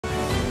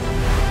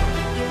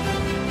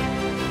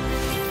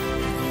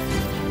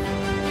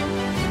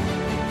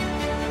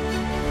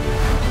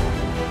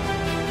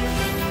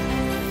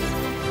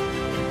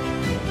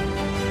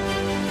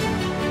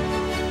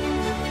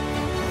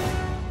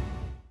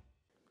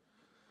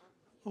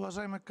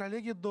Уважаемые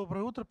коллеги,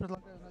 доброе утро.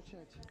 Предлагаю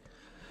начать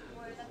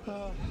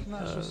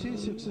нашу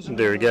сессию. К Dear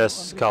сожалению,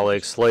 guests,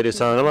 colleagues,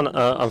 ladies and gentlemen,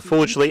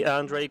 unfortunately,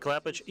 Andrei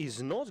Klapich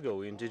is not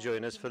going to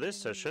join us for this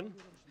session.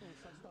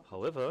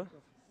 However,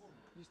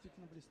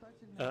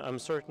 I'm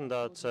certain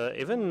that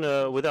even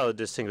without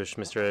distinguished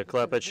Mr.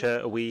 Klapich,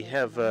 we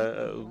have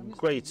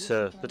great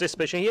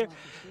participation here.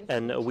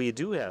 And we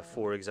do have,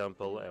 for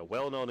example,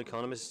 well-known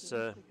economists.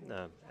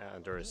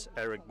 There's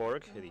Eric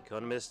Borg, the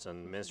economist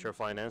and Minister of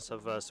Finance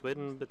of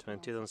Sweden between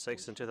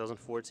 2006 and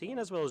 2014,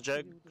 as well as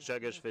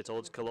Grzegorz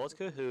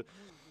Witold-Kolodka, who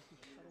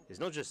is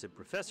not just a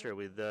professor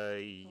with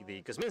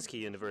the Kosminski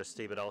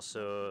University, but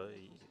also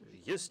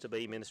used to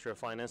be Minister of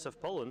Finance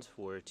of Poland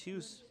for two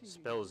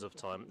spells of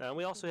time. And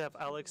we also have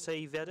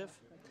Alexei Vedev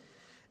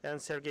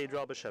and Sergei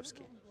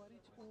Drobashevsky.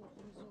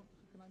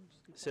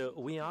 So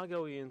we are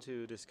going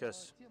to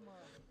discuss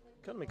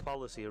economic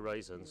policy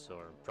horizons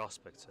or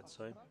prospects, I'd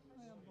say.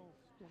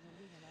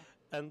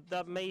 And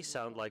that may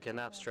sound like an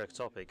abstract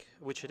topic,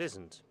 which it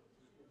isn't.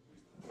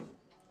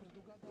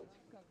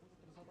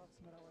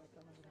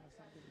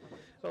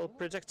 Well,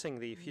 predicting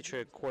the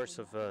future course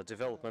of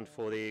development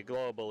for the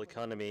global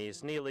economy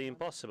is nearly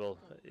impossible.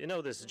 You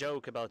know this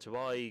joke about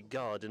why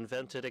God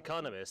invented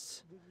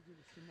economists?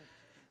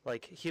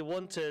 Like, he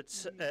wanted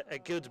a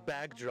good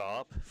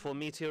backdrop for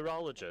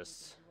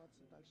meteorologists.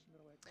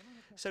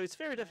 So it's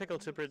very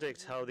difficult to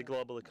predict how the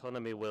global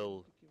economy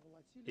will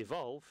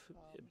evolve,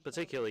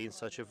 particularly in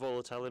such a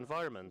volatile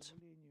environment.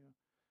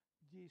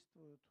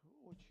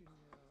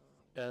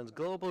 And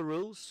global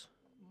rules,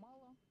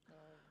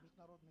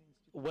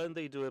 when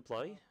they do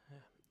apply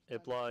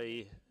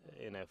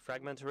in a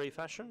fragmentary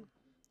fashion,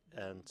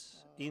 and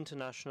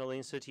international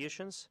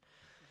institutions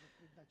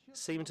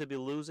seem to be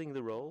losing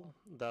the role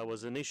that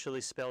was initially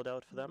spelled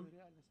out for them.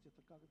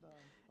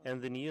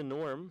 And the new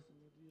norm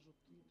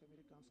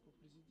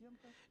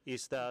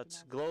is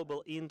that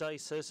global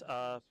indices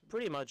are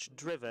pretty much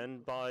driven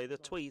by the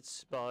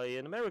tweets by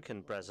an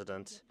American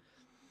president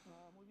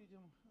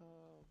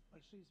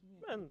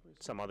and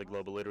some other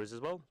global leaders as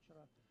well.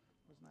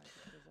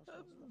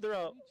 There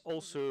are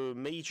also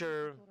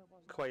major,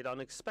 quite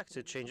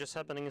unexpected changes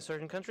happening in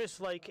certain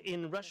countries. Like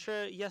in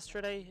Russia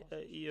yesterday,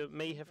 you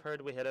may have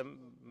heard we had a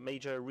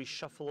major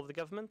reshuffle of the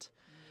government.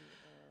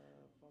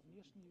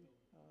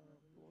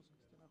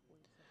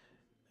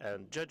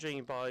 And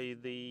judging by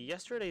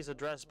yesterday's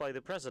address by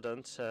the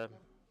president,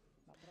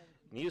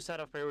 new set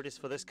of priorities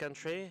for this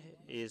country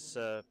is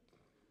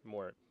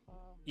more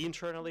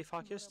internally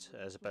focused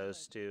as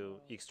opposed to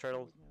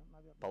external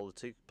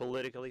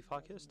politically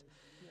focused.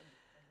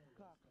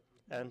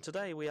 And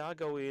today we are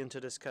going to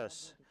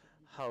discuss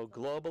how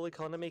global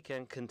economy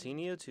can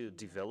continue to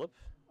develop,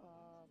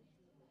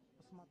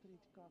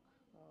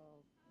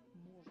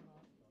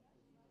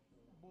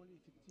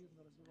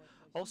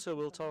 also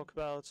we'll talk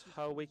about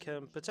how we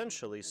can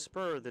potentially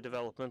spur the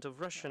development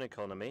of Russian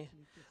economy,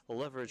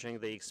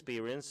 leveraging the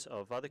experience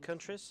of other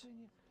countries,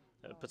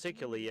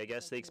 particularly, I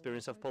guess, the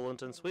experience of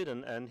Poland and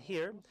Sweden. And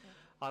here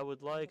I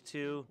would like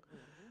to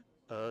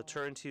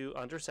turn to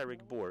Anders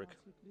Erik Borg.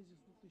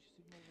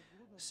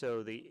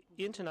 So the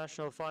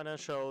international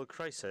financial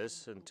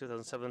crisis in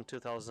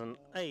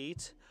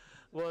 2007-2008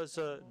 was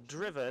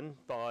driven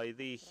by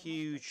the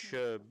huge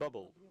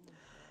bubble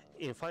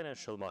in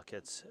financial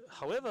markets.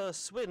 However,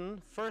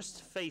 Sweden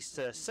first faced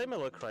a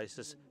similar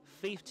crisis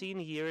 15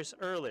 years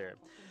earlier,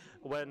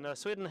 when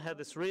Sweden had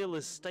this real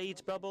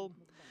estate bubble,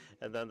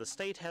 and then the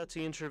state had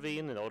to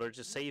intervene in order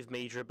to save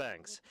major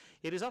banks.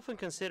 It is often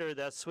considered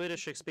that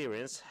Swedish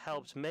experience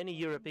helped many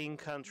European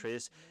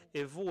countries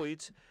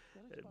avoid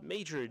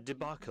major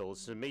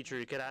debacles,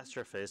 major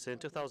catastrophes in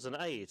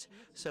 2008.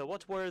 So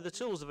what were the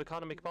tools of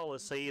economic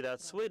policy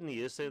that Sweden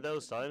used in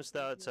those times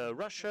that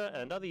Russia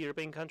and other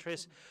European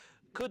countries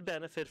could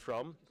benefit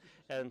from?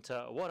 And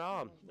what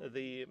are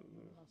the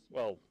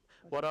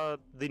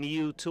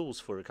new tools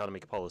for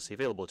economic policy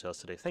available to us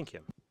today? Thank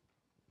you.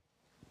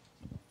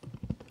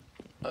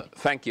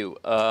 Thank you.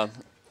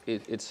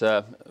 It's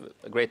a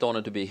great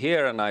honor to be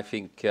here, and I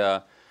think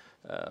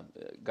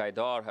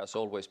Gaidar has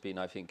always been,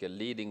 I think, a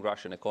leading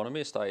Russian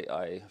economist.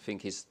 I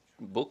think his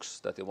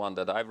books, the one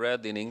that I've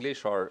read in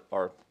English,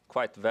 are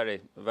quite very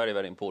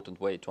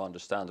important way to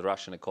understand the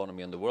Russian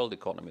economy and the world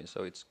economy.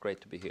 So it's great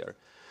to be here.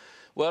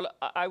 Well,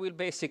 I will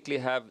basically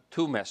have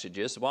two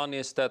messages. One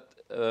is that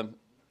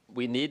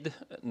we need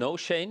no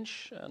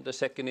change, and the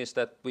second is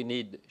that we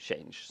need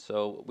change.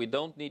 So we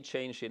don't need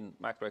change in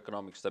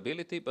macroeconomic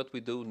stability, but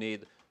we do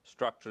need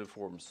structural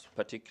reforms,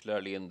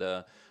 particularly in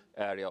the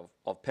area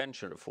of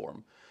pension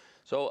reform.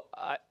 So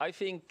I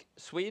think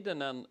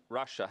Sweden and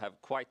Russia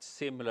have quite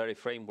similar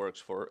frameworks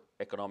for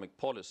economic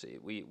policy.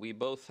 We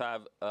both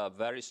have a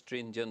very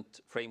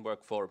stringent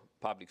framework for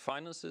public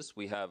finances.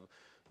 We have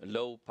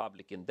low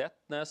public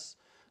indebtedness.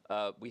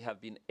 We have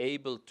been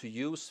able to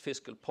use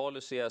fiscal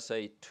policy as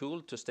a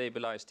tool to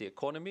stabilize the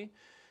economy.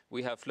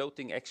 We have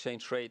floating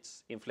exchange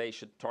rates,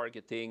 inflation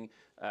targeting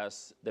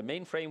as the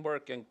main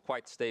framework, and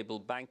quite stable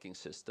banking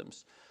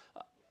systems.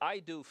 I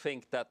do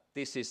think that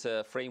this is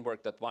a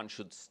framework that one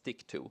should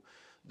stick to.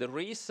 The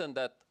reason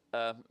that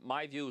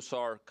my views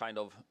are kind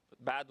of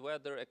bad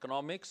weather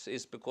economics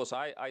is because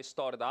I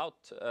started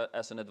out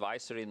as an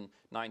advisor in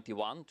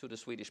 '91 to the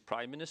Swedish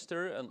Prime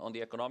Minister and on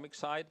the economic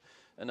side.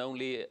 And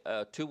only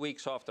 2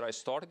 weeks after I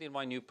started in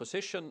my new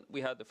position,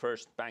 we had the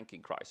first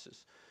banking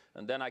crisis.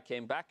 And then I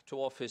came back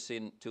to office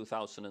in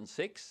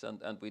 2006,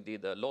 and we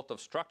did a lot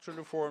of structural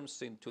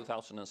reforms in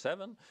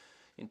 2007.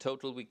 In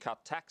total, we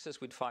cut taxes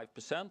with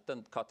 5%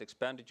 and cut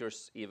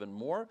expenditures even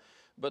more.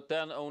 But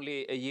then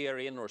only a year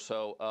in or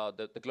so,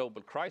 the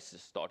global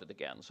crisis started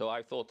again. So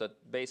I thought that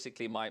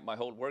basically my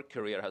whole work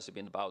career has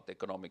been about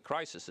economic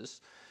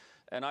crises.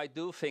 And I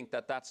do think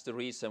that that's the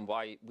reason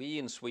why we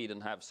in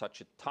Sweden have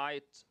such a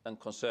tight and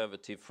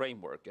conservative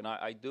framework. And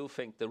I do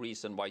think the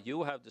reason why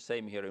you have the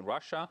same here in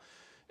Russia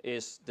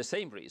is the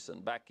same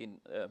reason. Back in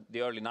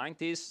the early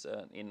 90s,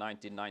 in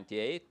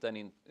 1998 and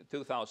in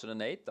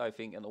 2008, I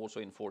think, and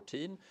also in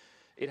 14,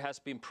 it has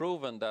been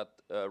proven that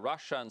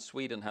Russia and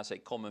Sweden has a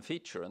common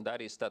feature, and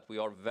that is that we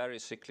are very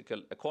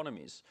cyclical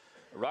economies.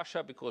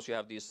 Russia, because you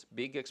have this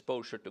big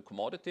exposure to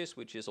commodities,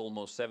 which is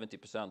almost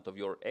 70% of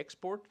your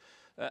export,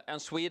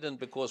 and Sweden,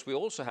 because we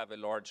also have a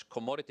large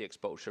commodity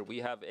exposure. We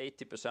have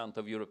 80%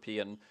 of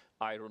European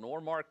iron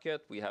ore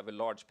market, we have a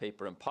large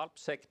paper and pulp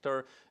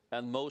sector,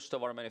 and most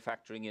of our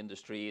manufacturing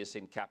industry is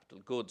in capital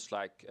goods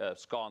like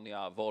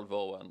Scania,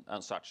 Volvo,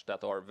 and such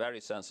that are very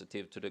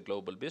sensitive to the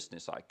global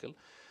business cycle.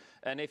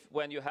 And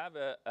when you have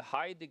a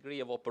high degree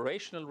of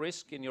operational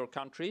risk in your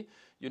country,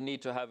 you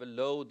need to have a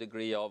low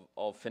degree of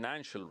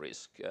financial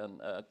risk.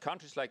 And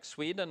countries like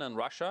Sweden and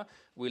Russia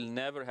will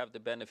never have the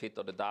benefit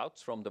of the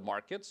doubts from the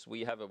markets.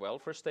 We have a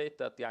welfare state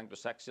that the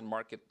Anglo-Saxon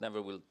market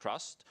never will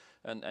trust.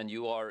 And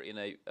you are in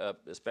a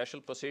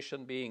special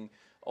position, being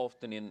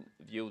often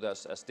viewed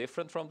as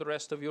different from the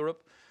rest of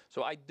Europe.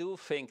 So I do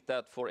think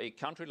that for a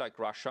country like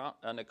Russia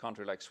and a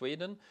country like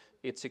Sweden,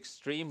 it's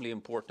extremely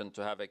important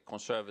to have a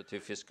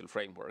conservative fiscal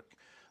framework.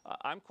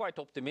 I'm quite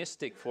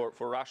optimistic for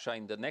Russia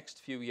in the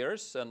next few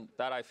years, and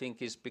that I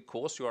think is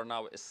because you are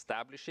now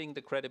establishing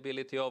the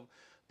credibility of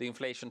the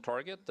inflation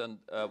target. And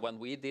when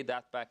we did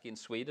that back in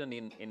Sweden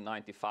in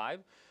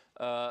 '95,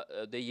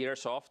 the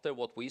years after,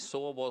 what we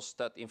saw was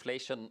that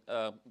inflation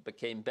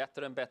became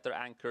better and better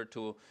anchored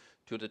to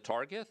the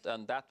target,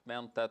 and that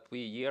meant that we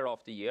year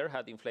after year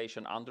had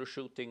inflation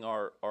undershooting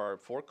our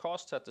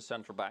forecasts at the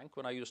central bank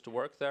when I used to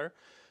work there.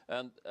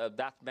 And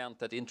that meant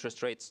that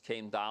interest rates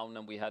came down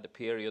and we had a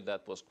period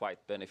that was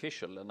quite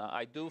beneficial. And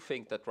I do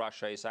think that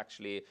Russia is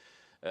actually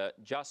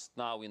just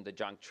now in the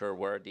juncture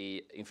where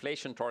the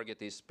inflation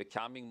target is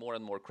becoming more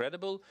and more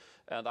credible.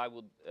 And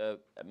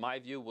my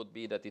view would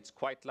be that it's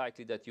quite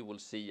likely that you will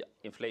see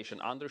inflation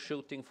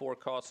undershooting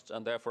forecasts.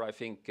 And therefore, I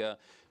think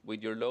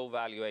with your low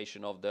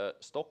valuation of the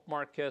stock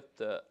market,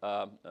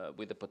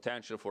 with the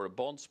potential for a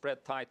bond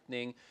spread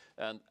tightening,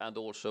 and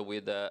also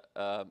with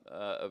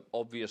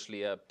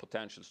obviously a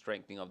potential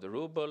strengthening of the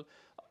ruble,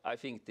 I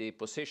think the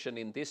position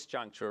in this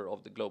juncture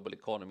of the global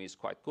economy is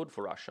quite good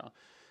for Russia.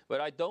 But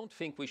I don't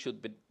think we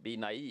should be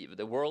naive.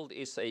 The world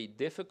is a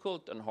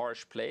difficult and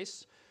harsh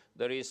place.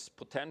 There is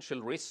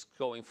potential risk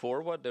going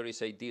forward. There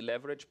is a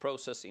deleverage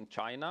process in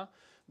China.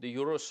 The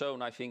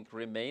Eurozone, I think,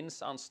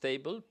 remains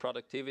unstable.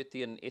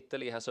 Productivity in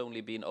Italy has only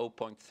been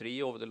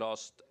 0.3 over the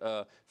last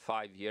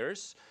 5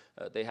 years.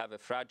 They have a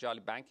fragile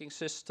banking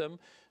system.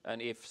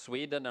 And if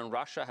Sweden and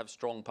Russia have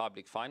strong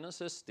public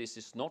finances, this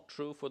is not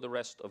true for the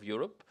rest of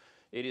Europe.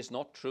 It is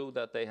not true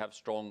that they have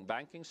strong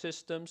banking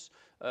systems.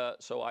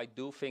 So I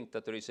do think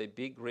that there is a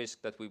big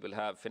risk that we will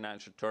have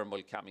financial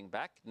turmoil coming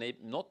back,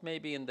 not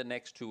maybe in the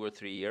next 2 or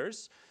 3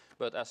 years.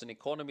 But as an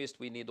economist,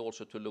 we need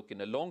also to look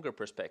in a longer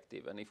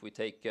perspective. And if we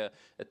take a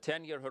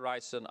 10-year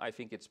horizon, I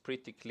think it's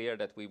pretty clear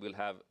that we will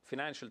have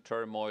financial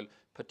turmoil,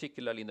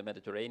 particularly in the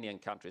Mediterranean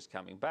countries,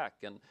 coming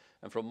back. And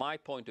from my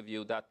point of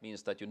view, that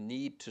means that you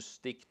need to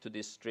stick to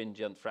this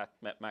stringent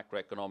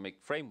macroeconomic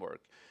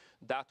framework.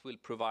 That will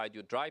provide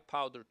you dry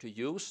powder to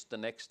use the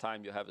next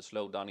time you have a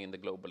slowdown in the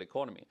global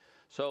economy.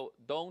 So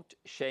don't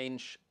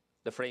change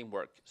the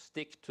framework.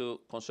 Stick to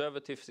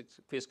conservative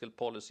fiscal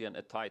policy and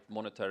a tight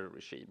monetary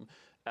regime,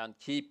 and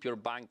keep your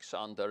banks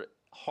under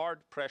hard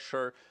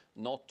pressure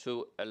not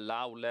to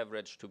allow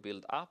leverage to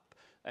build up,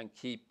 and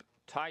keep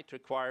tight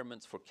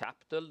requirements for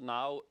capital.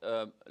 Now,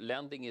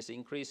 lending is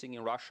increasing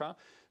in Russia,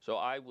 so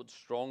I would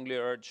strongly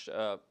urge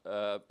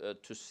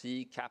to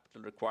see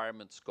capital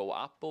requirements go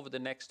up over the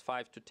next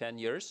 5 to 10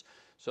 years,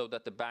 so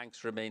that the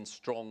banks remain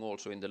strong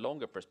also in the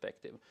longer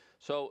perspective.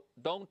 So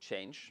don't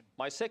change.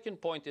 My second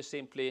point is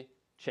simply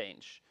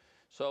change.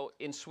 So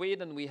in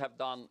Sweden, we have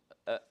done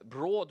a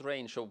broad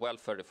range of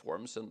welfare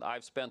reforms, and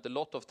I've spent a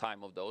lot of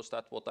time on those.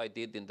 That's what I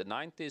did in the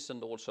 90s,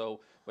 and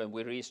also when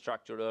we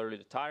restructured early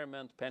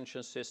retirement,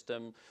 pension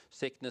system,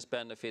 sickness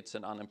benefits,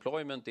 and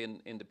unemployment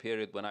in the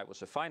period when I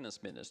was a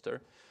finance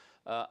minister.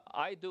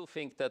 I do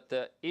think that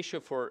the issue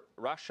for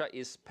Russia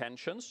is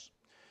pensions.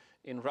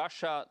 In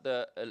Russia,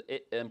 the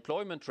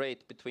employment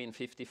rate between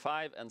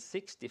 55 and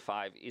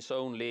 65 is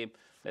only,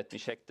 let me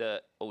check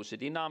the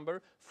OECD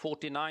number,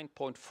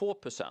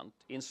 49.4%.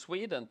 In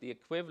Sweden, the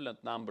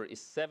equivalent number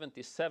is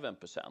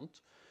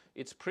 77%.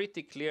 It's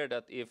pretty clear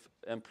that if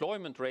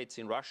employment rates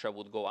in Russia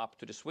would go up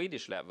to the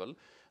Swedish level,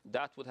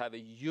 that would have a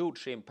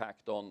huge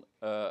impact on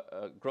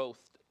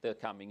growth the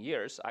coming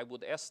years. I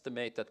would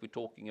estimate that we're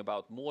talking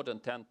about more than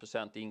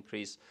 10%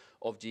 increase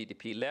of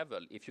GDP level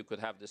if you could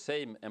have the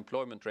same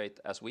employment rate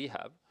as we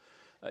have.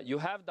 You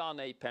have done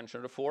a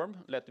pension reform.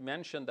 Let me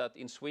mention that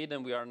in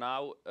Sweden we are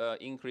now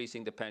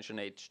increasing the pension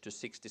age to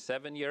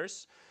 67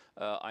 years.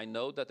 I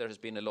know that there has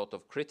been a lot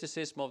of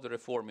criticism of the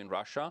reform in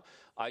Russia.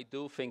 I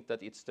do think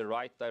that it's the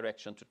right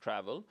direction to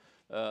travel.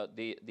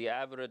 The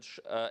average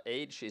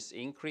age is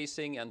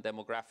increasing and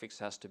demographics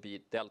has to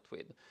be dealt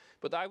with.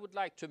 But I would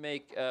like to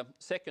make a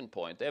second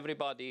point.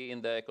 Everybody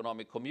in the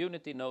economic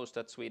community knows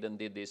that Sweden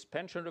did these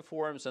pension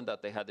reforms and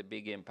that they had a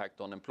big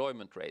impact on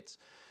employment rates.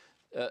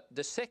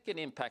 The second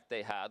impact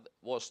they had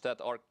was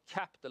that our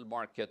capital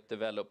market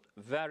developed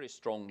very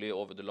strongly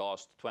over the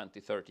last 20,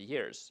 30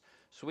 years.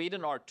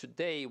 Sweden are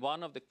today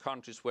one of the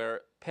countries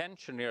where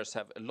pensioners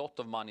have a lot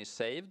of money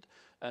saved,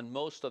 and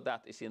most of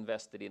that is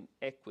invested in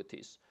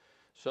equities.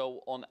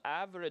 So on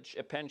average,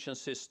 a pension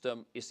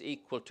system is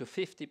equal to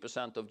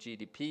 50% of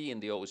GDP in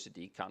the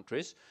OECD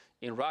countries.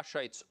 In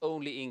Russia, it's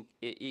only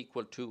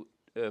equal to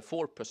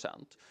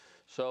 4%.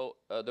 So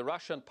the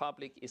Russian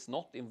public is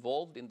not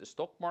involved in the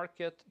stock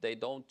market. They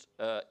don't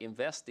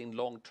invest in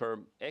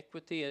long-term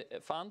equity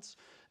funds.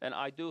 And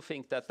I do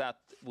think that that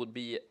would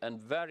be a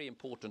very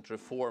important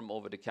reform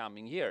over the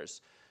coming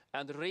years.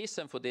 And the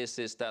reason for this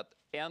is that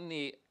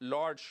any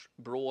large,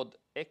 broad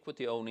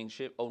equity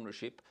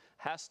ownership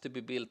has to be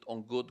built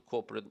on good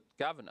corporate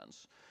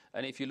governance.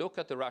 And if you look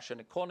at the Russian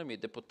economy,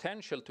 the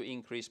potential to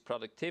increase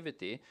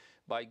productivity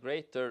by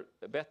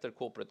better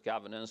corporate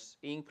governance,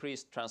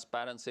 increased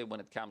transparency when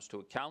it comes to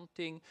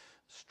accounting,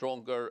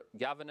 stronger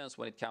governance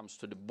when it comes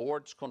to the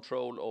board's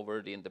control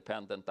over the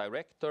independent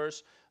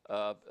directors,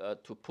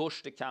 to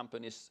push the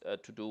companies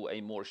to do a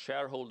more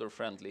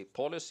shareholder-friendly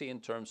policy in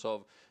terms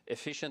of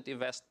efficient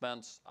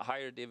investments,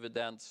 higher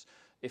dividends,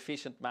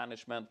 efficient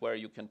management where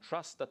you can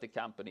trust that the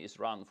company is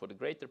run for the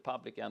greater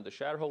public and the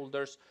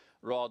shareholders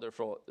rather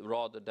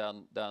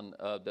than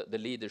the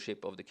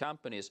leadership of the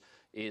companies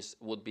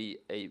would be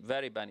a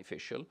very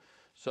beneficial.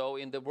 So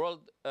in the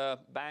World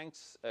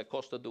Bank's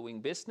cost of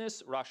doing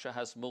business, Russia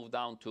has moved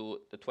down to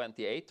the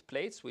 28th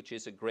place, which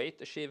is a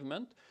great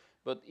achievement.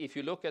 But if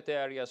you look at the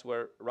areas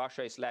where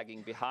Russia is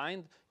lagging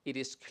behind, it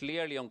is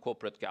clearly on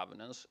corporate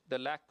governance. The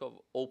lack of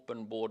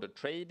open border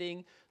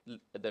trading,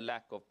 the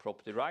lack of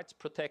property rights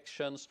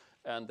protections,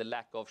 and the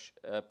lack of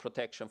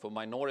protection for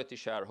minority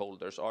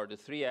shareholders are the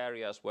three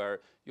areas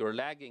where you're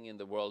lagging in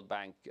the World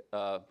Bank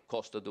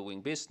cost of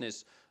doing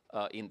business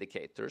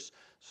indicators.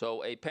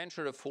 So a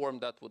pension reform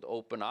that would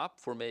open up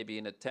for maybe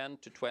in a 10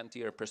 to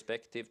 20-year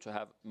perspective to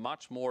have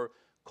much more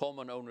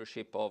common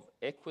ownership of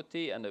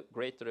equity and a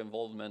greater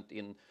involvement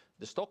in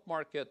the stock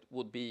market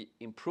would be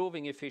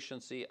improving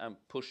efficiency and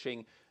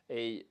pushing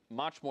a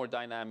much more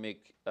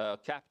dynamic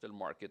capital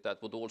market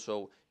that would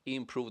also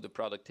improve the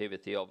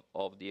productivity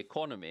of the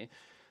economy.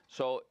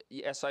 So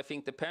yes, I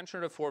think the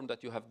pension reform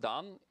that you have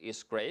done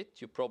is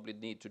great. You probably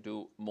need to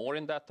do more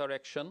in that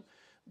direction.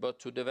 But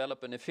to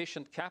develop an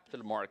efficient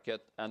capital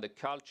market and a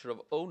culture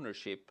of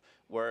ownership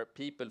where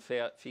people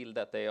feel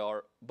that they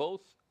are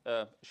both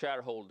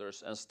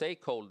shareholders and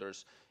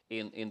stakeholders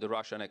in the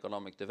Russian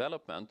economic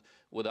development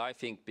would, I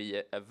think,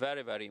 be a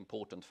very, very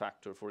important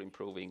factor for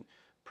improving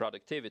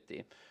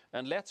productivity.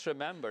 And let's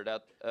remember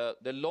that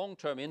the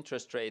long-term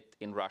interest rate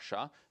in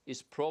Russia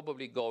is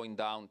probably going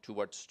down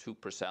towards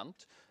 2%.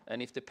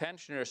 And if the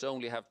pensioners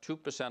only have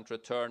 2%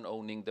 return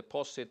owning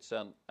deposits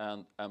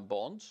and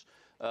bonds,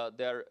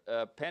 their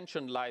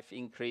pension life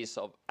increase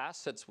of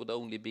assets would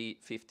only be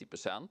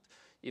 50%.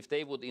 If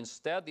they would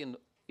instead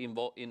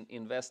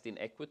invest in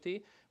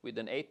equity with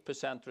an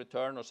 8%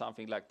 return or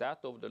something like that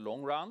over the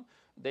long run,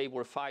 they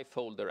were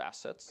fivefold their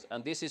assets.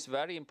 And this is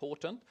very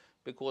important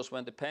because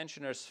when the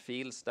pensioners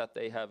feels that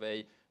they have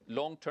a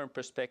long-term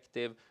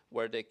perspective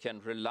where they can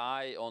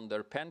rely on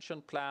their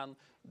pension plan,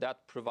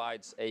 that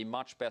provides a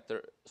much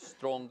better,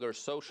 stronger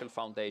social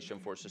foundation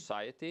for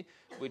society,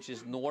 which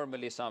is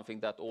normally something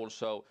that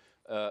also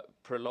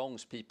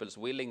prolongs people's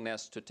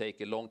willingness to take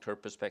a long-term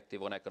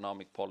perspective on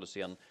economic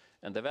policy and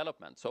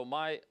development. So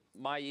my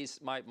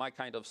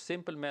kind of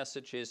simple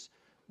message is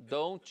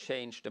don't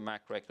change the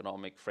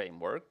macroeconomic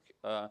framework.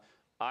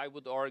 I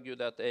would argue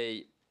that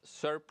a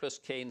surplus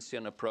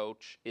Keynesian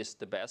approach is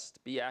the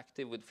best. Be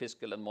active with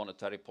fiscal and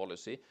monetary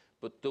policy,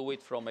 but do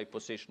it from a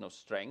position of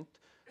strength.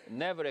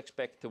 Never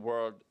expect the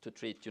world to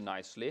treat you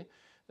nicely.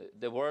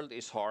 The world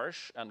is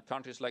harsh, and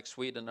countries like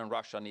Sweden and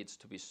Russia needs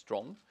to be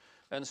strong.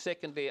 And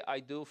secondly, I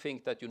do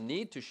think that you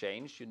need to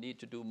change. You need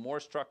to do more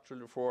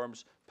structural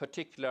reforms,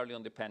 particularly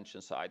on the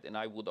pension side. And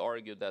I would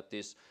argue that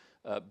this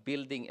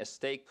building a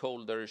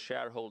stakeholder,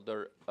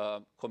 shareholder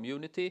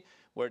community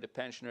where the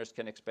pensioners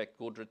can expect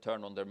good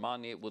return on their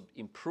money would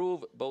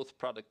improve both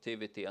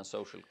productivity and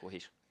social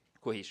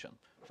cohesion.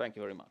 Thank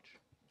you very much.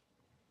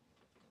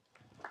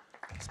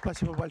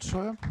 Спасибо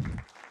большое.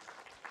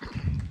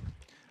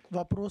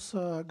 Вопрос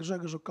к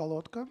Grzegorzu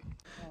Kolodka.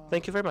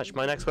 Thank you very much.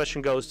 My next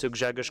question goes to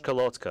Grzegorz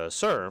Kolotka.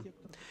 Sir,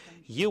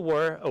 you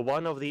were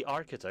one of the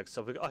architects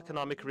of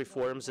economic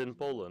reforms in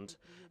Poland,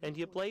 and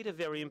you played a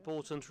very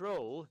important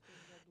role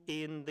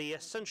in the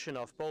ascension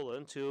of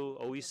Poland to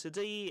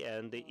OECD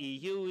and the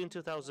EU in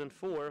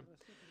 2004.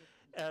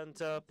 And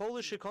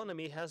Polish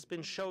economy has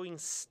been showing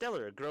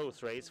stellar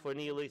growth rates for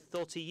nearly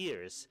 30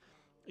 years.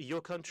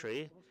 Your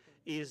country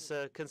is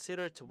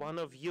considered one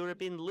of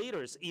European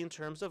leaders in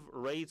terms of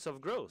rates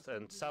of growth,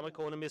 and some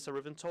economists are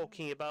even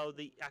talking about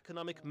the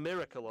economic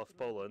miracle of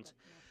Poland.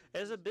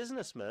 As a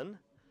businessman,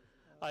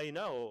 I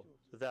know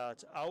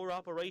that our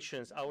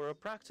operations, our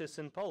practice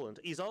in Poland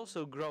is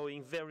also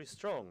growing very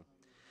strong.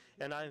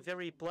 And I'm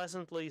very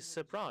pleasantly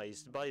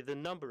surprised by the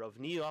number of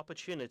new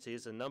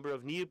opportunities and number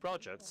of new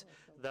projects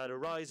that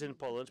arise in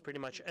Poland pretty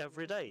much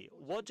every day.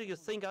 What do you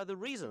think are the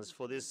reasons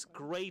for this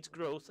great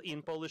growth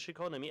in Polish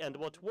economy, and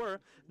what were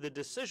the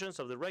decisions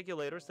of the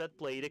regulators that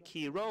played a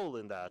key role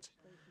in that?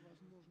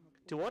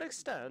 To what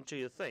extent do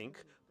you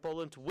think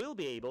Poland will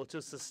be able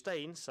to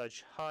sustain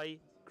such high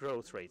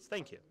growth rates?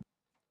 Thank you.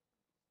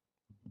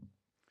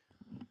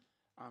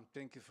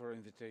 Thank you for the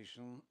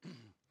invitation.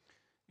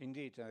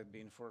 Indeed, I've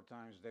been 4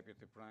 times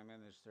Deputy Prime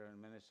Minister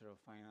and Minister of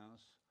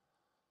Finance,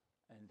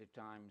 and the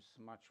times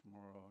much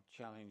more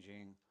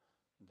challenging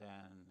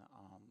than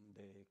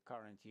the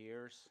current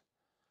years.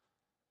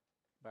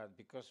 But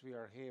because we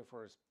are here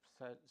for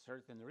a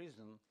certain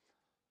reason,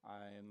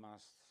 I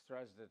must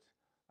stress that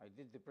I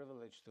did the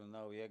privilege to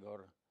know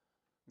Igor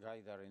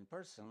Gaidar in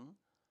person,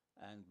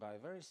 and by a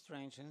very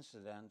strange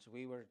incident,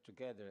 we were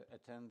together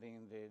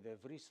attending the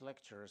VRIS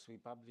lectures. We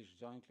published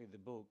jointly the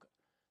book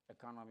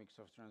Economics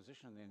of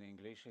Transition in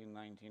English in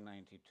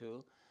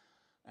 1992,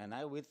 and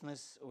I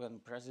witnessed when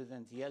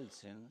President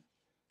Yeltsin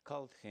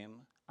called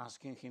him,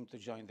 asking him to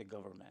join the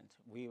government.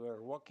 We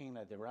were working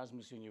at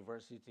Erasmus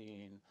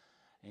University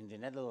in the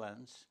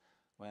Netherlands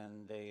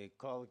when the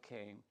call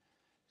came.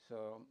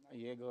 So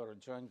Igor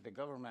joined the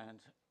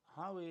government.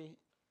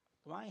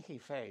 Why he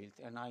failed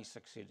and I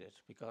succeeded,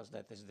 because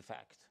that is the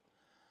fact.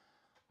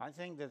 I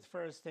think that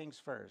first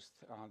things first,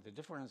 the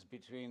difference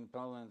between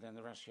Poland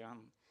and Russia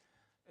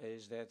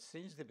is that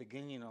since the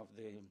beginning of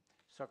the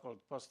so-called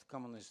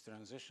post-communist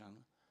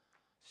transition,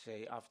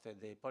 say after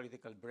the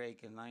political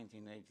break in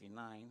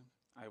 1989,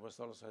 I was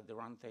also at the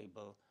round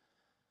table,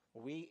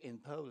 we in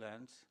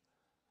Poland,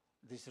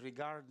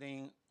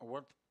 disregarding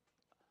what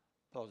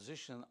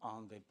position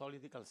on the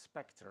political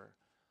spectrum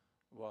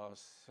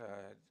was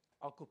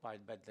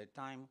occupied by the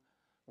time,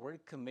 were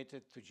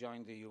committed to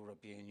join the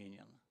European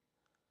Union.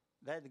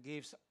 That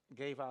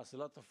gave us a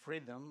lot of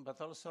freedom,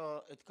 but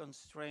also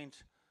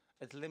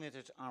it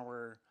limited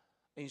our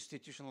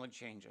institutional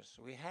changes.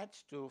 We had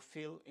to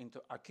fill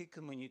into acquis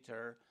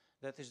communautaire,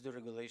 that is the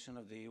regulation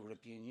of the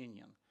European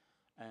Union.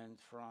 And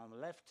from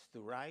left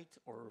to right,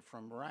 or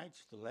from right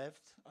to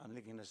left, and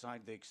leaving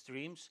aside the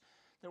extremes,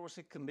 there was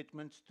a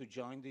commitment to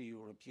join the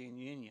European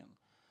Union.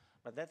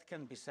 But that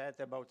can be said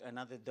about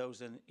another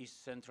dozen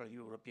East Central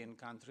European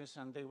countries,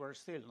 and they were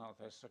still not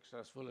as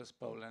successful as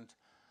Poland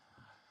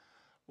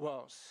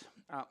was.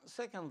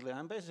 Secondly,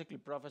 I'm basically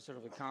professor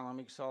of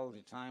economics all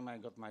the time. I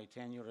got my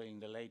tenure in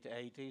the late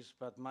 80s,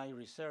 but my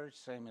research,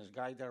 same as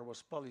Gaidar,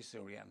 was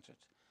policy-oriented.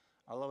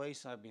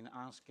 Always I've been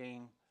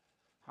asking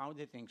how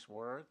the things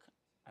work,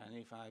 and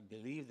if I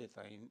believe that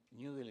I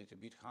knew a little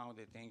bit how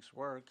the things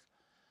work,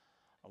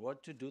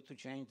 what to do to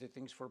change the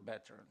things for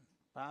better.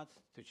 But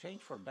to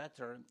change for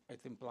better,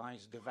 it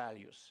implies the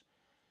values.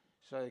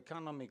 So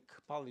economic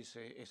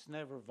policy is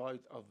never void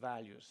of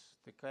values.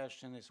 The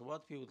question is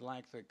what we would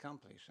like to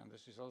accomplish, and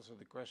this is also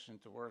the question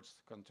towards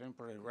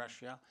contemporary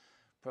Russia,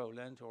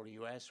 Poland, or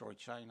US, or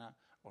China,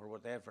 or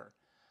whatever.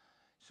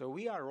 So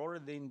we are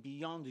already in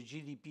beyond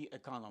GDP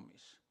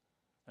economies.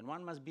 And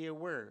one must be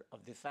aware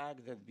of the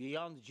fact that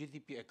beyond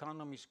GDP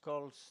economies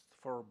calls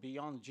for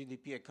beyond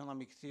GDP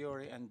economic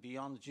theory and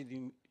beyond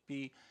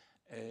GDP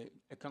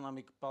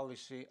economic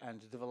policy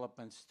and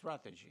development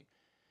strategy.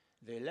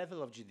 The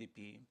level of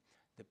GDP,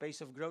 the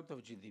pace of growth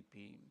of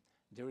GDP,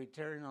 the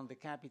return on the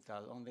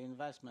capital, on the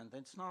investment,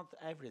 it's not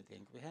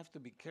everything. We have to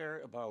be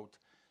care about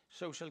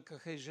social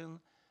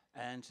cohesion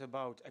and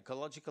about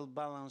ecological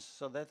balance.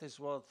 So that is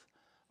where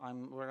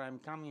I'm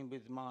coming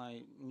with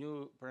my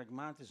new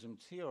pragmatism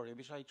theory,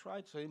 which I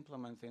tried to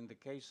implement in the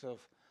case of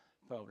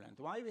Poland.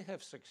 Why we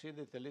have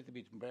succeeded a little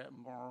bit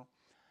more,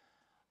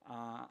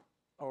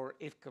 or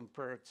if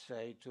compared,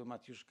 say, to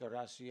Matyushka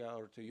Russia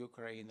or to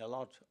Ukraine, a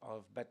lot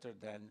of better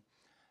than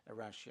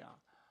Russia.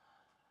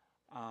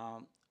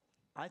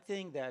 I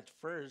think that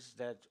first,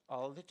 that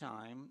all the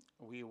time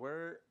we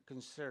were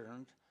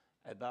concerned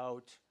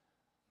about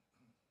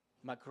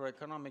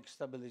macroeconomic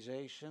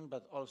stabilization,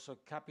 but also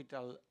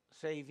capital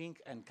saving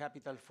and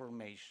capital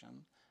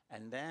formation.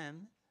 And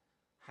then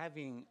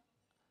having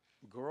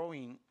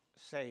growing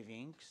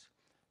savings,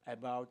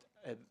 about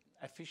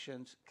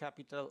efficient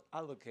capital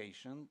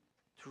allocation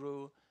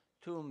through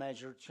two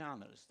major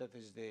channels. That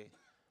is the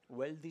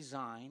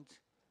well-designed,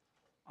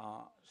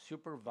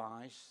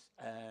 supervised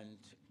and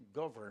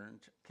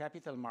governed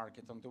capital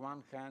market on the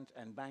one hand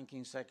and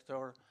banking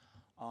sector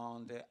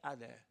on the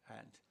other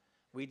hand.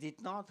 We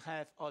did not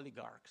have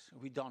oligarchs.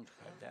 We don't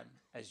have them,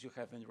 as you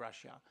have in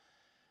Russia.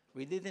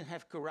 We didn't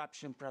have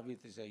corruption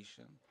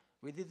privatization.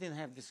 We didn't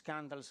have the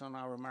scandals on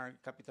our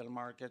capital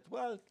market.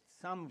 Well,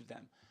 some of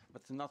them,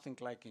 but nothing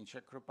like in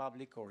Czech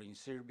Republic or in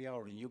Serbia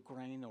or in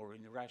Ukraine or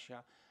in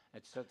Russia,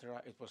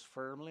 etc. It was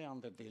firmly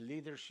under the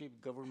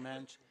leadership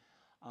government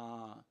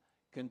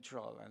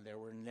control, and there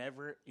were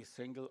never a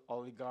single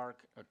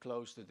oligarch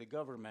close to the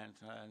government,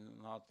 and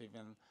not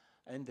even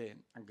in the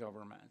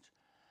government.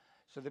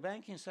 So the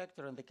banking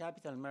sector and the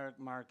capital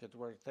market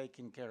were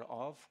taken care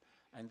of,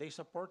 and they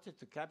supported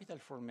the capital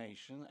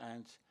formation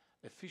and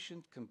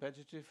efficient,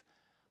 competitive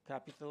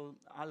capital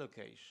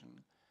allocation.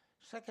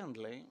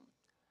 Secondly,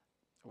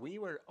 we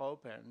were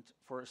opened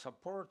for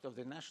support of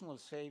the national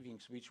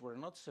savings, which were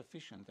not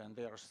sufficient, and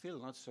they are still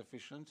not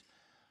sufficient,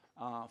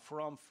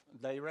 from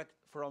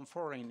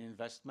foreign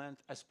investment,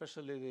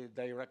 especially the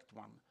direct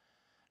one.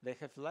 They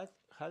have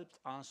helped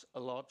us a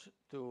lot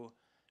to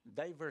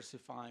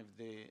diversify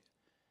the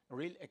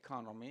real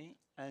economy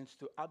and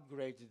to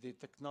upgrade the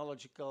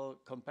technological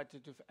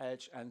competitive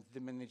edge and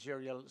the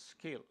managerial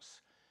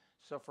skills.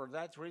 So for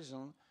that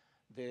reason,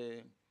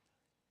 the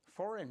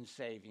foreign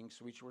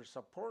savings, which were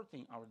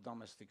supporting our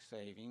domestic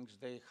savings,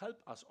 they help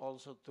us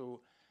also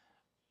to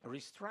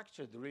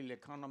restructure the real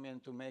economy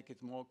and to make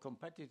it more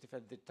competitive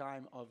at the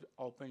time of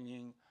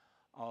opening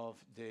of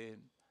the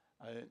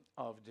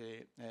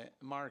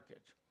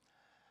market.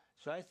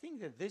 So I think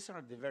that these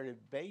are the very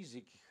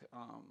basic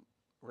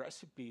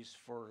recipes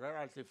for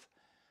relative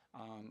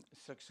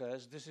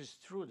success. This is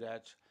true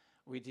that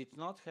we did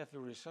not have a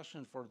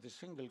recession for the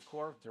single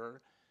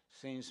quarter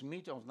since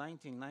mid of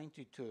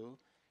 1992,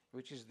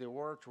 which is the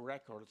world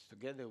record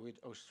together with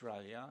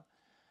Australia,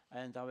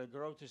 and our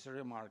growth is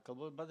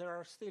remarkable, but there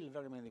are still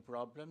very many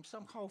problems,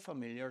 somehow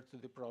familiar to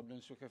the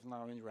problems we have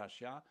now in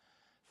Russia.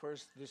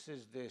 First, this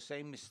is the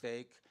same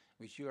mistake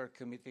which you are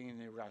committing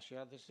in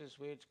Russia. This is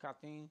with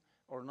cutting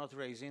or not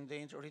raising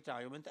the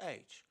retirement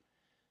age.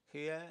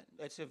 Here,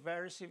 it's a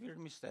very severe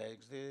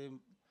mistake. The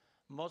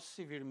most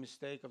severe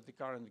mistake of the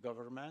current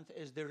government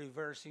is the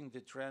reversing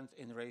the trend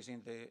in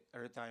raising the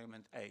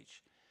retirement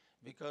age,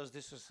 because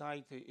the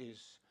society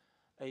is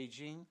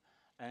aging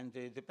and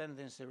the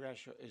dependency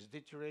ratio is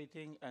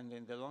deteriorating, and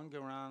in the longer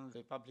run,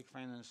 the public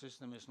finance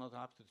system is not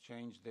up to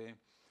change the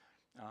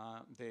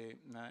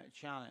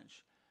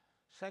challenge.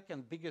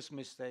 Second biggest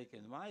mistake,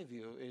 in my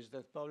view, is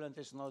that Poland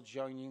is not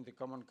joining the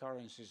common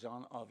currency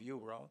zone of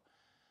euro.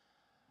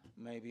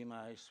 Maybe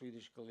my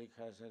Swedish colleague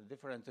has a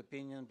different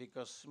opinion,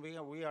 because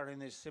we are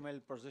in a similar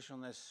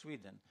position as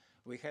Sweden.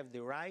 We have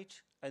the right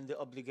and the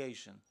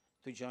obligation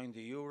to join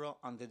the euro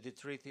under the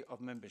Treaty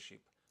of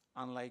Membership,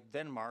 unlike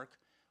Denmark,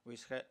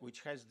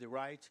 which has the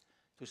right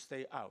to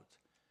stay out.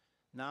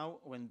 Now,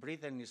 when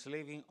Britain is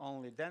leaving,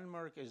 only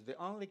Denmark is the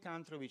only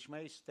country which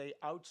may stay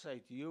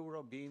outside the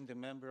euro, being the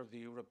member of the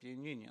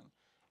European Union.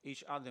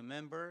 Each other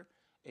member,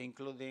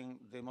 including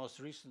the most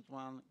recent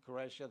one,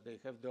 Croatia, they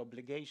have the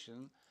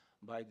obligation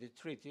by the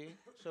treaty,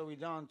 so we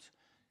don't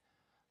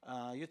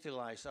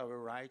utilize our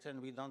right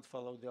and we don't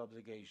follow the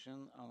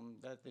obligation.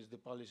 That is the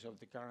policy of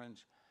the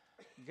current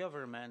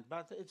government,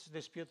 but it's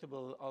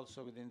disputable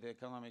also within the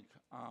economic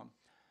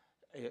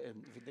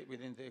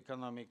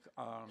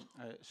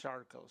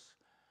circles.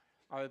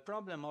 Our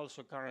problem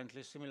also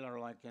currently, similar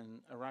like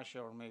in Russia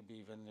or maybe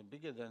even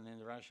bigger than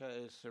in Russia,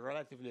 is a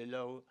relatively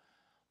low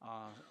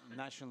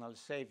national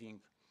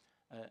saving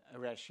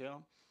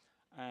ratio.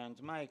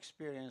 And my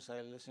experience,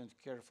 I listened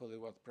carefully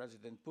what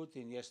President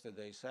Putin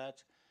yesterday said.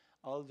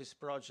 All this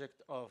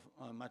project of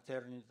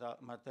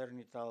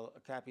maternal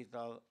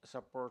capital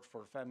support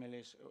for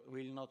families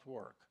will not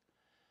work.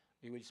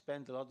 You will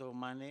spend a lot of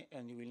money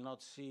and you will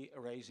not see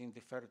raising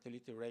the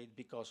fertility rate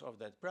because of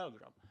that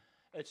program.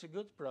 It's a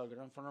good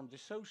program from the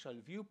social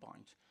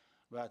viewpoint,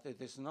 but it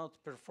is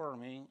not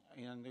performing,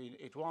 and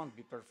it won't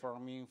be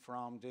performing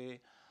from the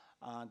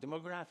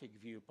demographic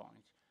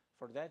viewpoint.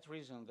 For that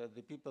reason, that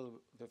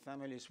the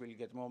families will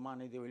get more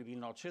money, there will be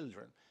no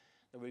children.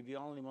 There will be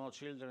only more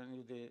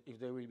children if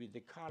there will be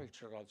the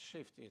cultural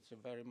shift. It's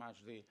very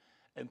much the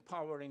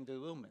empowering the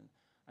women.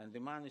 And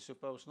the money is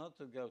supposed not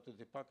to go to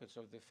the pockets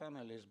of the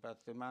families,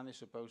 but the money is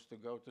supposed to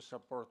go to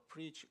support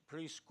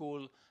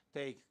preschool,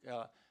 take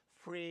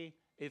free,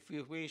 if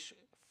you wish,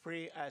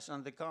 free as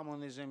under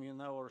communism, you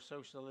know, or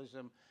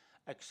socialism,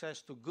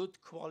 access to good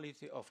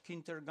quality of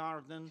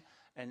kindergarten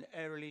and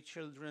early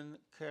children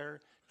care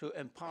to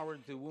empower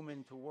the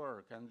women to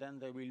work. And then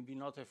they will be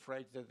not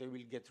afraid that they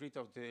will get rid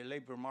of the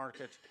labor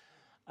market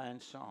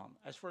and so on.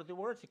 As for the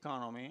world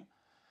economy,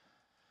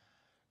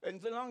 In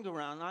the long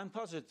run, I'm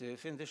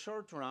positive. In the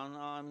short run,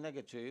 I'm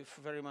negative.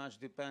 Very much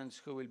depends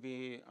who will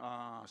be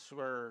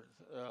sworn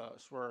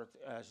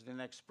as the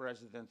next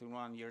president in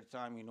 1 year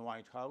time in the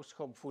White House.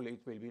 Hopefully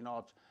it will be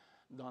not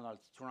Donald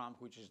Trump,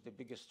 which is the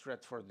biggest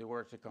threat for the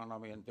world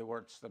economy and the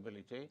world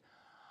stability.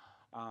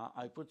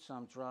 I put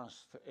some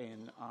trust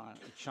in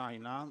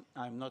China.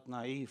 I'm not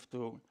naive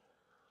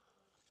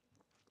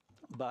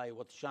by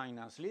what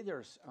China's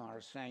leaders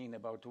are saying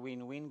about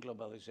win-win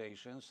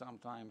globalization.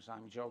 Sometimes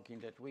I'm joking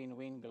that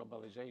win-win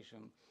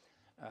globalization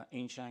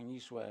in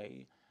Chinese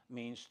way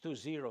means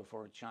 2-0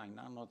 for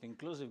China, not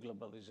inclusive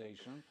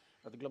globalization,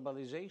 but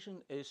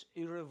globalization is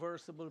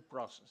irreversible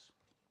process.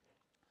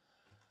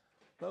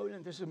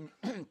 Poland is a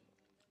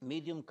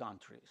medium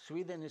country.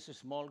 Sweden is a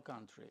small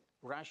country.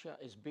 Russia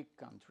is big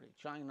country.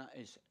 China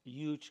is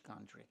huge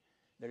country.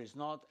 There is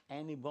not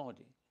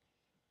anybody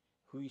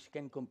who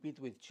can compete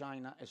with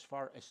China as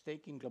far as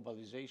taking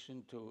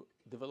globalization to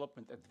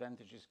development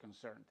advantage is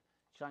concerned.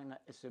 China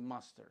is a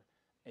master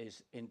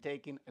in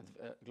taking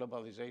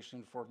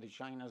globalization for the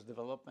China's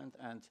development,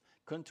 and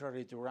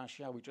contrary to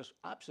Russia, which is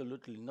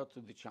absolutely not to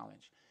the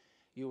challenge.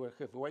 You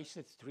have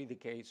wasted 3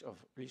 decades of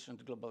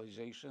recent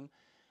globalization.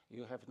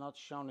 You have not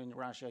shown in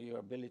Russia your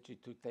ability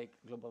to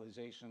take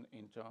globalization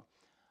into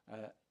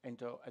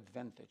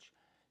advantage.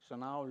 So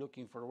now,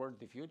 looking forward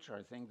to the future,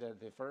 I think that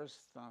the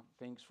first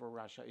things for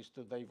Russia is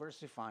to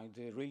diversify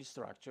the real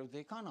structure of the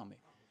economy.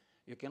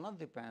 You cannot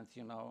depend,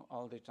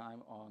 all the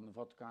time on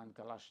vodka and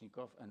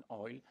Kalashnikov and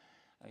oil,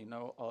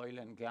 oil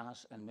and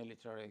gas and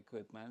military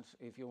equipment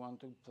if you want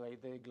to play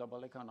the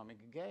global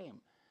economic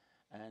game.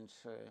 And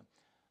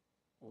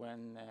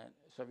when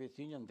Soviet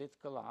Union did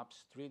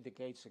collapse 3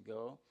 decades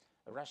ago,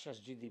 Russia's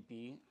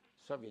GDP,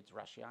 Soviet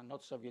Russia,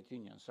 not Soviet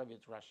Union,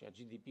 Soviet Russia,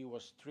 GDP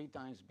was 3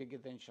 times bigger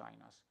than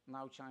China's.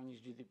 Now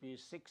Chinese GDP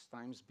is 6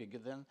 times bigger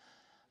than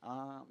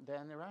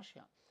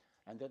Russia.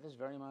 And that is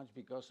very much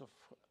because of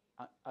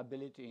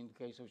ability in the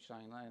case of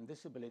China and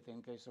disability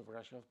in case of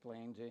Russia of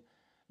playing the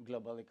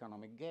global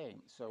economic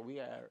game. So we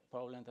are,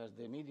 Poland as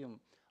the medium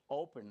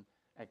open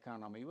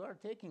economy. We are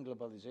taking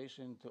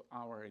globalization to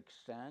our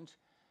extent,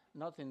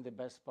 not in the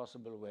best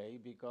possible way,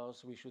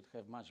 because we should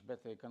have much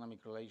better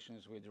economic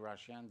relations with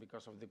Russia, and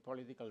because of the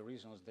political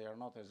reasons they are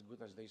not as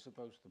good as they're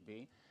supposed to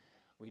be.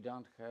 We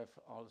don't have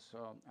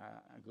also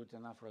good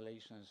enough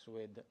relations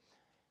with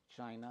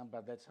China,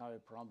 but that's our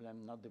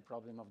problem, not the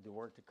problem of the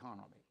world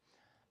economy.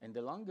 In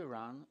the longer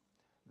run,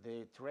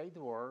 the trade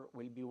war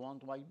will be won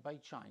by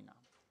China.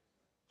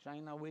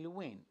 China will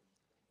win,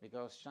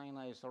 because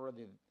China is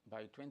already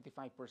by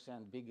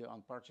 25% bigger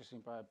on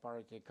purchasing power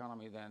parity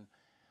economy than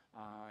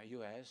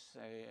US.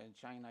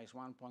 China is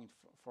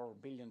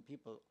 1.4 billion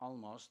people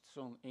almost.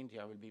 Soon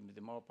India will be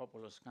the more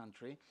populous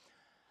country.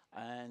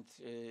 And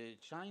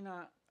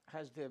China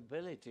has the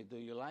ability, do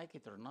you like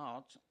it or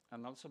not,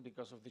 and also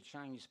because of the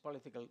Chinese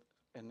political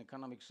and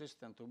economic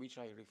system to which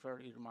I refer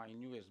in my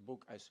newest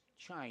book as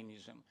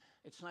Chinism.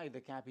 It's neither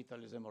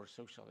capitalism or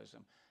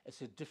socialism.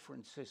 It's a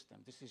different system.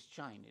 This is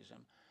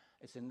Chinism.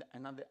 It's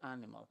another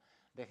animal.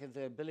 They have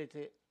the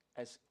ability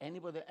as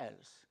anybody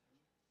else.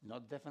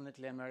 Not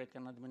definitely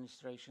American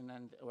administration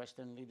and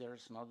Western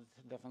leaders, not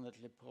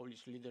definitely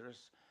Polish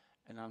leaders,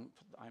 and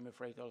I'm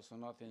afraid also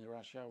not in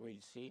Russia. We'll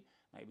see.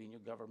 Maybe new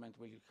government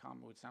will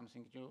come with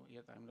something new,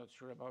 yet I'm not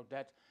sure about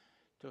that.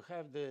 To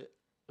have the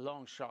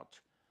long shot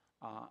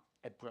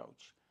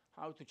approach,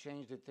 how to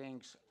change the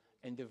things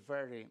in the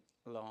very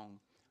long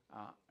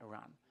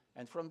run.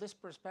 And from this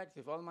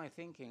perspective, all my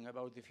thinking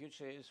about the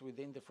future is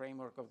within the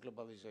framework of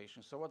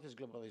globalization. So what is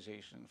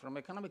globalization? From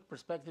economic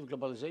perspective,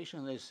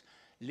 globalization is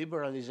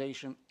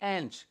liberalization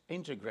and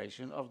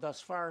integration of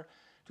thus far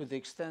to the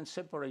extent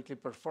separately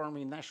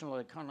performing national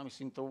economies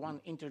into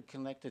one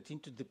interconnected,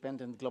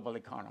 interdependent global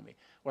economy.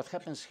 What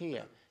happens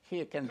here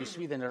can be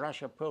Sweden,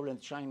 Russia,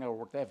 Poland, China, or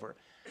whatever.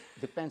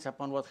 Depends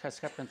upon what has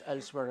happened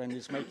elsewhere and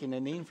is making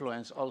an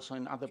influence also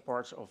in other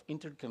parts of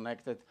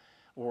interconnected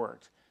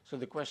world. So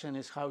the question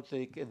is how to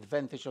take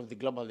advantage of the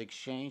global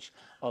exchange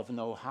of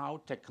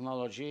know-how,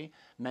 technology,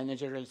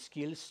 managerial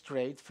skills,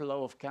 trade,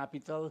 flow of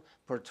capital,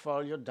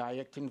 portfolio,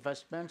 direct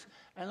investment,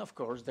 and of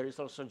course there is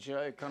also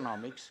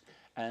geoeconomics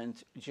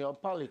and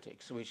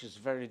geopolitics, which is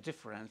very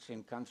different in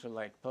a country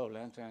like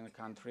Poland and a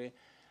country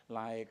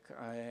like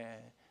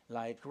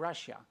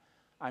Russia.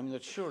 I'm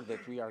not sure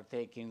that we are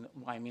taking,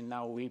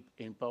 now we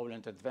in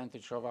Poland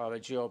advantage of our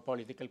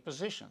geopolitical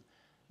position.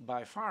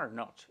 By far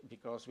not,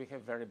 because we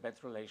have very bad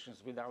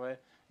relations with our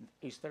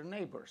eastern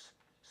neighbors,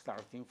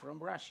 starting from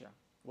Russia.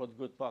 What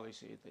good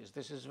policy it is.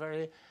 This is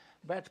very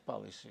bad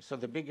policy. So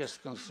the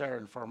biggest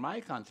concern for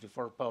my country,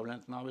 for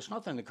Poland now, is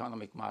not an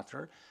economic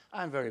matter.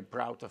 I'm very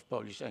proud of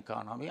Polish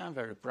economy. I'm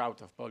very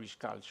proud of Polish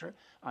culture.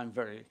 I'm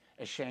very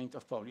ashamed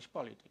of Polish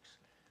politics.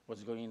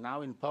 What's going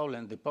now in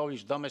Poland, the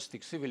Polish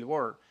domestic civil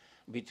war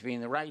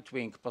between the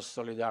right-wing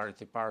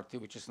post-Solidarity party,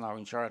 which is now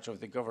in charge of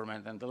the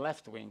government, and the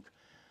left-wing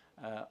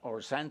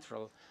or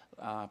central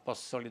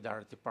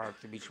post-Solidarity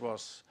party, which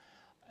was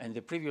in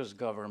the previous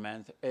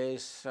government,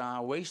 is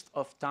a waste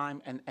of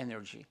time and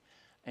energy.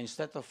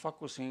 instead of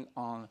focusing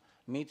on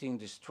meeting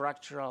the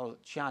structural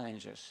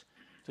challenges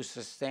to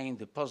sustain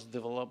the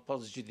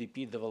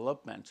post-GDP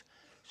development,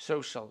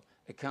 social,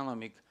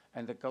 economic,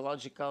 and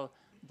ecological,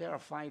 they are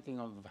fighting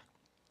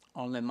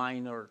on a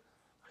minor,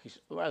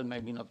 well,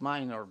 maybe not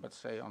minor, but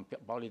say on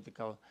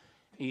political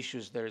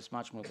issues. There is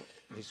much more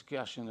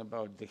discussion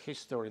about the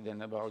history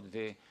than about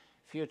the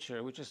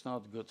future, which is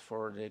not good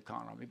for the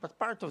economy. But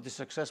part of the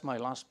success, my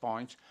last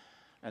point,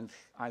 and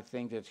I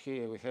think that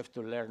here we have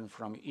to learn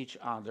from each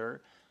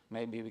other.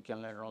 Maybe we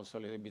can learn also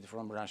a little bit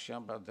from Russia,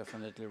 but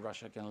definitely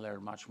Russia can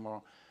learn much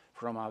more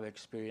from our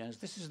experience.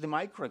 This is the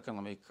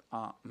microeconomic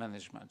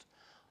management.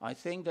 I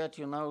think that,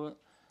 you know,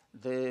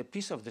 the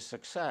piece of the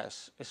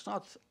success is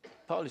not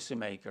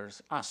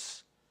policymakers,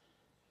 us.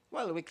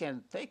 Well, we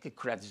can take a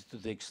credit to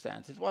the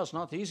extent. It was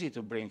not easy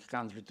to bring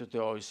country to the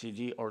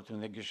OECD or to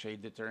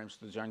negotiate the terms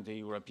to join the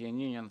European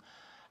Union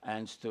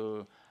and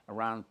to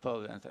run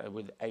Poland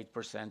with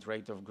 8%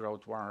 rate of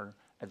growth while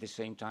at the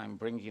same time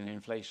bringing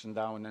inflation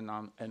down and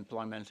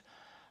unemployment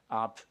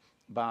up.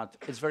 But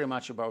it's very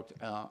much about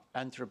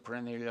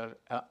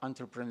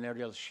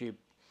entrepreneurship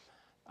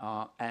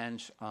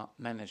and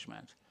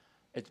management.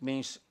 It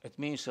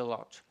means a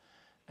lot.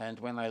 And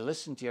when I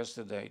listened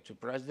yesterday to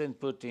President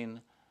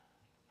Putin,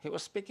 he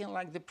was speaking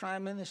like the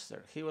prime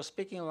minister. He was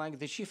speaking like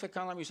the chief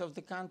economist of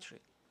the country.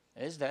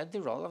 Is that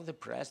the role of the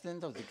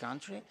president of the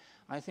country?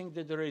 I think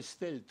that there is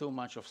still too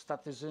much of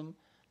statism,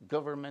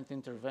 government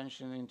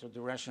intervention into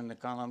the Russian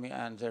economy,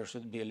 and there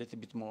should be a little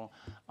bit more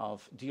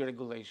of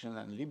deregulation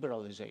and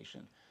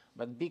liberalization.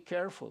 But be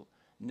careful.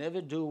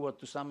 Never do what,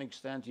 to some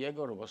extent,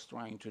 Yegor was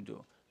trying to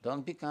do.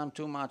 Don't become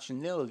too much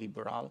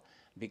neoliberal,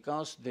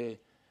 because the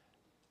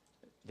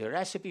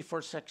recipe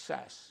for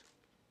success,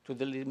 to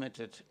the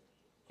limited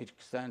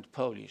extent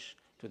Polish,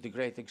 to the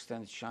great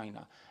extent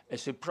China,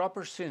 is a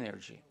proper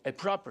synergy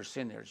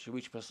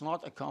which was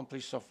not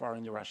accomplished so far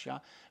in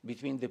Russia,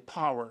 between the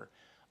power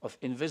of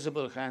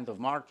invisible hand of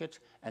market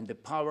and the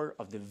power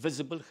of the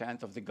visible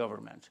hand of the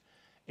government.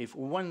 If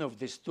one of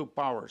these two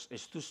powers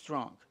is too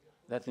strong,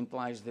 that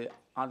implies the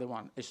other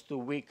one is too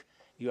weak,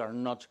 you are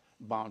not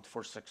bound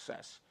for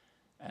success.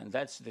 And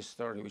that's the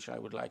story which I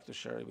would like to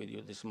share with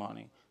you this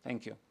morning.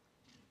 Thank you.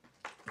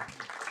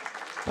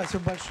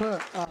 Спасибо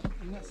большое.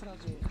 У меня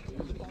сразу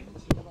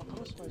дополнительный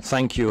вопрос.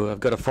 Thank you.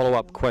 I've got a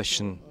follow-up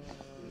question.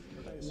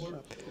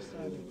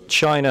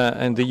 China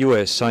and the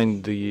US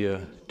signed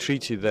the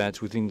treaty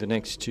that within the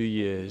next 2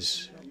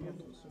 years,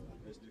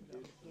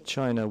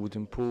 China would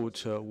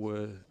import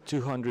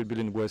 200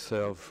 billion worth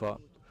of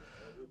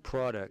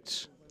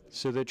products.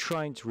 So they're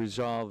trying to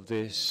resolve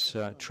this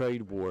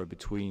trade war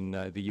between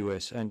the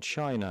US and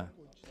China.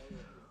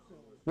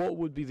 What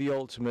would be the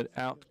ultimate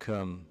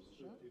outcome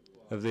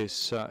of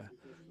this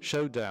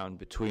showdown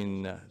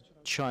between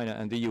China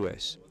and the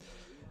US?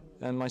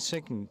 And my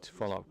second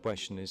follow-up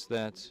question is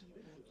that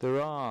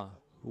there are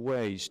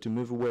ways to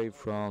move away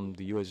from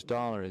the US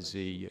dollar as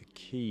a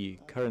key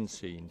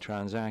currency in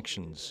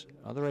transactions.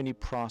 Are there any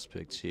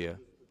prospects here?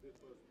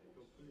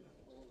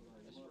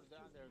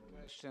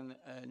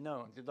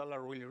 No, the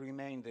dollar will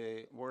remain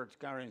the world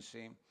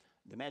currency,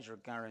 the major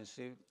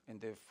currency in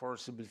the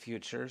foreseeable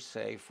future,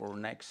 say for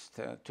next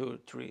 1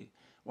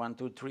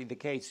 to 3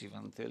 decades,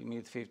 even till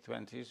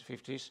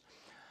mid-50s,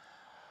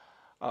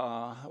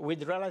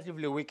 with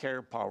relatively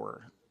weaker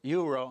power.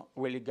 Euro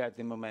will get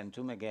the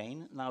momentum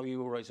again. Now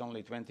euro is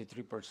only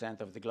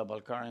 23% of the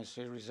global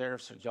currency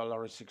reserves,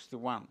 dollar is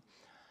 61.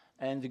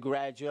 And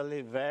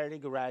gradually, very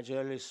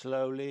gradually,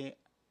 slowly,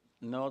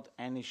 not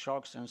any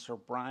shocks and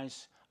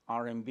surprise,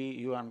 RMB,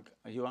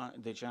 yuan,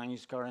 the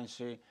Chinese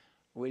currency,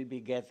 will be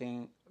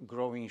getting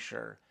growing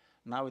share.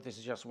 Now it is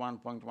just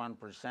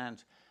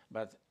 1.1%,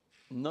 but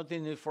not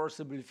in the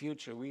foreseeable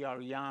future. We are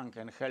young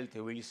and healthy.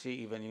 We'll see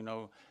even, you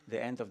know,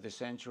 the end of the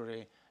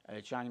century,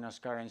 China's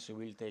currency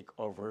will take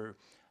over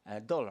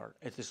dollar.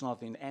 It is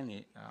not in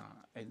any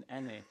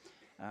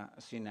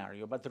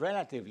scenario, but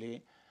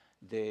relatively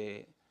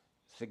the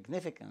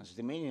significance,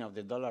 the meaning of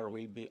the dollar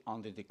will be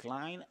on the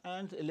decline,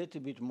 and a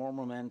little bit more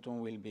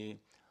momentum will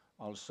be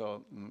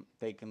also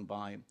taken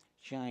by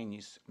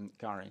Chinese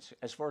currency.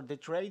 As for the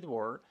trade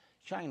war,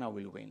 China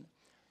will win.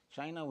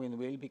 China will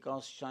win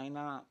because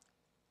China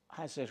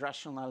has a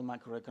rational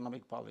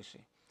macroeconomic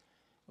policy,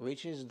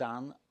 which is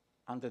done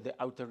under the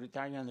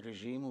authoritarian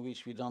regime,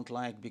 which we don't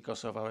like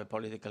because of our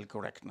political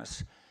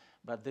correctness.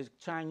 But the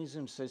Chinese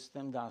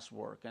system does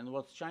work. And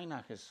what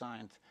China has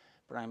signed,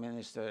 Prime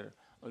Minister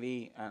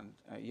Li, and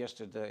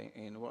yesterday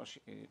in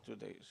Washington, 2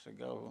 days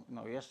ago,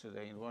 no,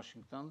 yesterday in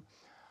Washington,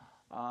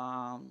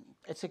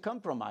 it's a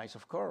compromise,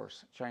 of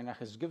course. China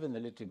has given a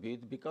little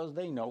bit because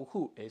they know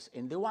who is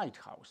in the White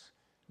House.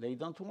 They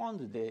don't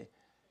want the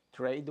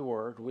trade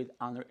war with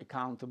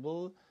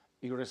unaccountable,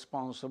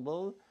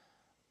 irresponsible,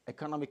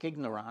 economic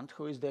ignorant,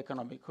 who is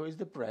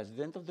the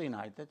president of the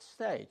United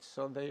States.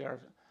 So they are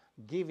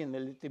giving a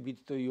little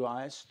bit to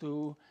US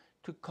to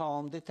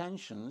calm the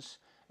tensions,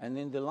 and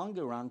in the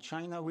longer run,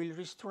 China will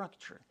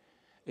restructure.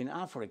 In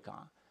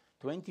Africa,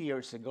 20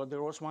 years ago,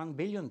 there was 1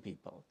 billion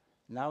people.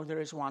 Now there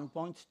is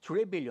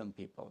 1.3 billion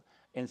people.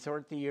 In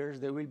 30 years,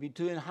 there will be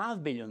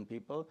 2.5 billion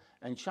people,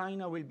 and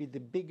China will be the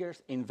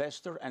biggest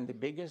investor and the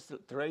biggest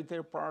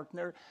trader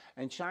partner,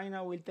 and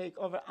China will take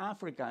over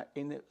Africa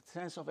in the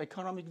sense of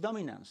economic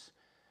dominance.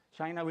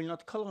 China will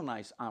not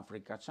colonize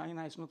Africa.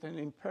 China is not an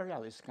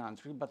imperialist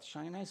country, but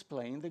China is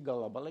playing the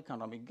global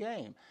economic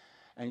game.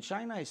 And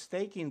China is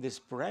taking this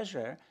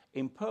pressure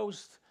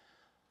imposed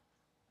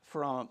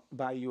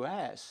by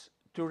US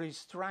to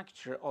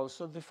restructure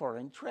also the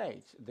foreign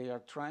trade. They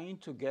are trying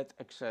to get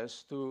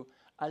access to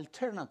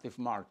alternative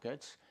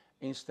markets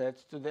instead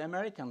to the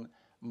American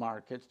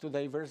market, to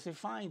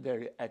diversify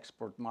their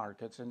export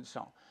markets and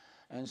so on.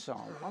 And so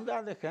on. On the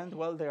other hand,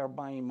 well, they are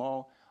buying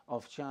more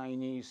of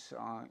Chinese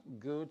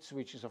goods,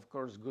 which is of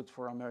course good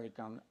for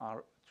American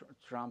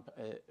Trump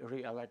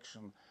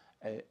re-election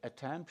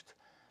attempt,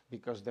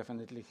 because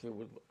definitely he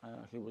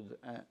would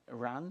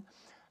run.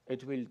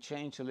 It will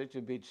change a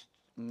little bit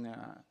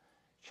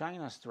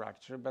China's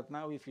structure, but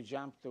now if you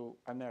jump to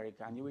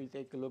America and you will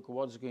take a look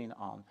what's going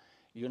on,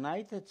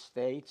 United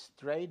States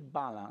trade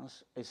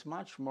balance is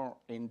much more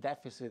in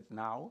deficit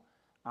now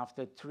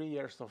after 3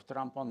 years of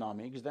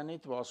Trumponomics than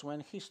it was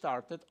when he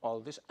started all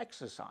this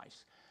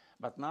exercise.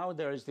 But now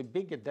there is the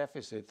bigger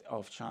deficit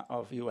of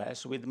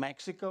US with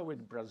Mexico,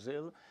 with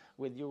Brazil,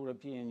 with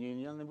European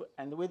Union,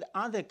 and with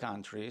other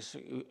countries.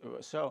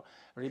 So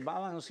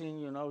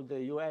rebalancing, you know,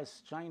 the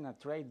US-China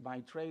trade by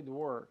trade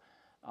war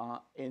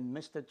in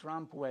Mr.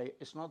 Trump way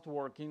is not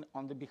working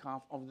on the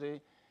behalf of the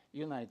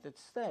United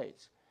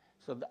States.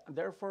 So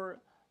therefore,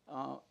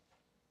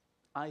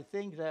 I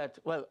think that,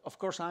 well, of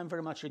course, I'm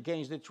very much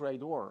against the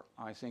trade war.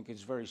 I think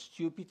it's very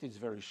stupid, it's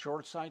very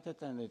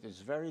short-sighted, and it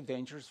is very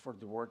dangerous for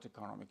the world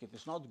economy. It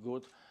is not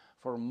good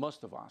for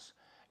most of us,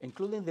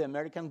 including the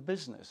American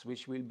business,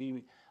 which will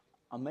be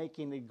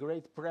making a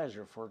great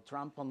pressure for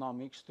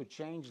Trumponomics to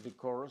change the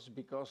course,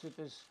 because it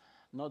is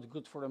not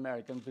good for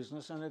American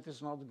business and it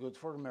is not good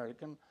for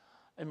American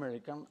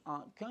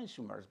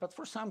consumers. But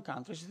for some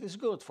countries it is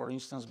good. For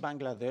instance,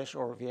 Bangladesh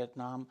or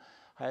Vietnam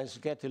has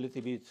get a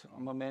little bit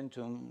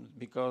momentum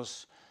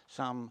because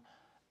some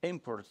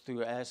import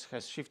to US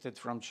has shifted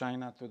from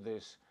China to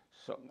this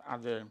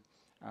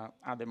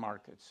other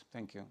markets.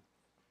 Thank you.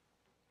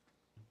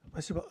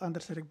 Спасибо.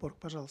 Anders Erikborg,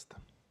 пожалуйста.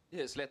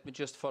 Yes, let me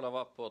just follow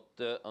up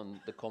on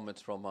the comments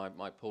from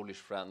my Polish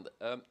friend.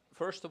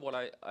 First of all,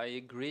 I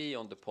agree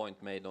on the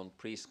point made on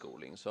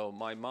preschooling. So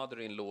my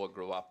mother-in-law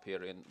grew up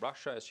here in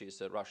Russia. She's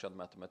a Russian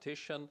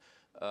mathematician,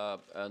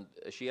 and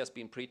she has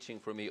been preaching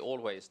for me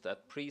always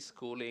that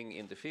preschooling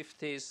in the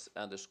 50s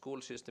and the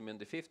school system in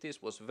the 50s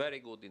was very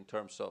good in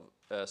terms of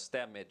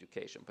STEM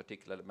education,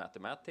 particularly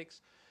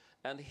mathematics.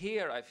 And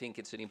here I think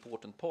it's an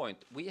important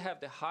point. We have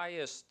the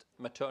highest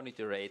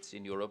maternity rates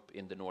in Europe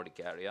in the Nordic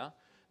area,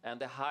 and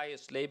the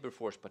highest labor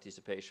force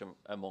participation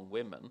among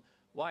women.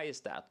 Why is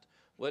that?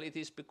 Well, it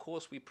is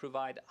because we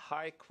provide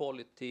high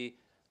quality,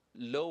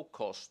 low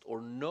cost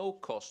or no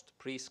cost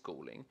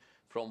preschooling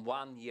from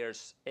 1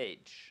 year's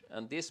age.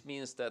 And this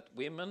means that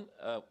women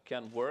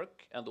can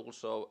work and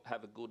also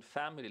have a good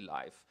family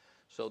life.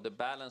 So the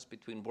balance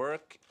between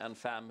work and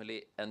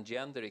family and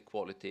gender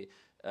equality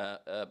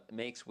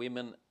makes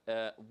women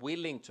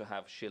willing to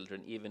have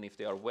children, even if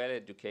they are well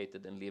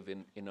educated and live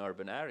in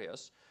urban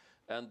areas.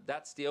 And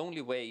that's the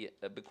only way,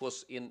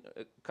 because in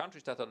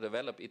countries that are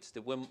developed, it's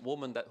the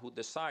woman who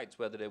decides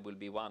whether there will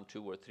be 1,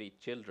 2, or 3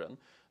 children.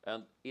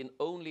 And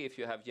only if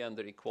you have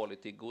gender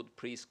equality, good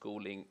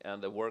preschooling,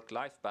 and a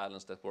work-life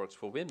balance that works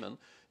for women,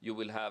 you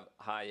will have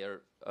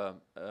higher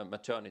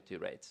maternity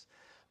rates.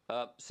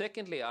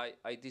 Secondly,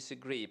 I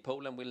disagree.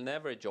 Poland will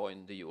never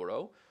join the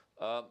euro.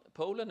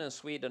 Poland and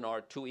Sweden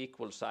are 2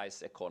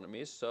 equal-sized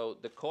economies, so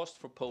the cost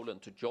for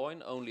Poland to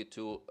join, only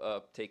to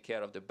take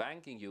care of the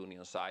banking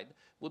union side,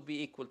 would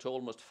be equal to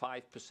almost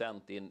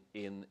 5%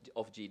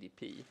 of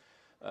GDP.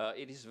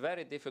 It is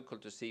very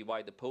difficult to see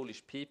why the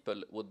Polish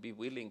people would be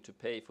willing to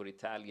pay for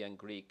Italian,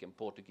 Greek, and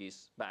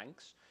Portuguese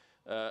banks.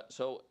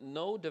 So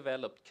no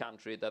developed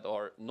country that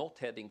are not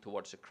heading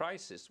towards a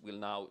crisis will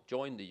now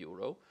join the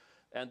euro.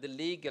 And the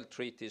legal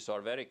treaties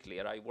are very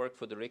clear. I worked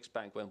for the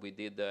Riksbank when we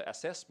did the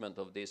assessment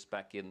of this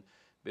back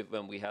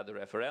when we had the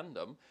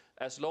referendum.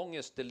 As long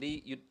as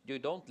you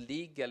don't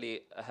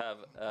legally have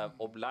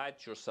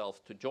obliged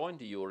yourself to join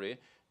the euro,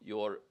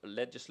 your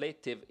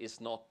legislative is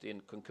not in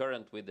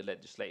concurrent with the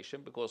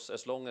legislation, because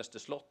as long as the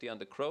zloty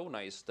and the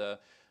krona is the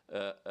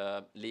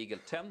legal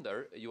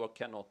tender, you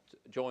cannot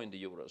join the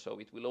euro. So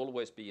it will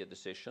always be a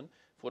decision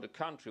for the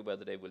country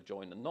whether they will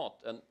join or not.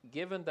 And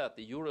given that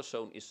the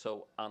eurozone is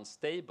so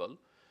unstable,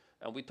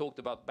 and we talked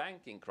about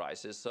banking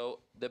crisis, so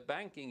the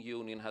banking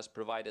union has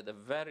provided a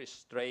very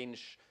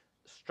strange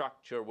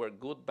structure where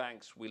good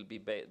banks will be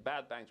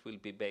bad banks will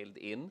be bailed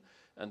in,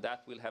 and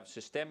that will have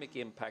systemic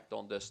impact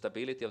on the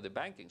stability of the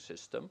banking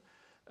system.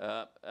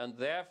 And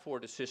therefore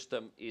the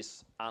system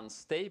is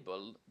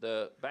unstable.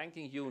 The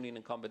banking union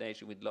in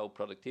combination with low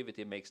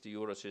productivity makes the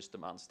euro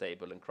system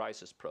unstable and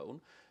crisis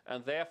prone.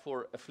 And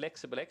therefore a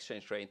flexible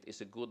exchange rate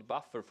is a good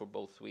buffer for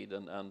both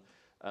Sweden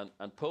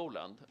and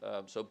Poland.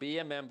 So be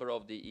a member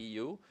of the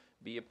EU,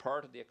 be a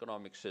part of the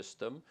economic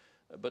system,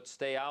 but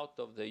stay out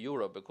of the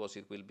euro because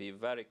it will be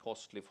very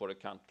costly for a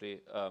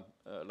country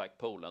like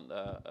Poland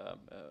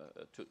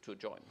to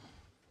join.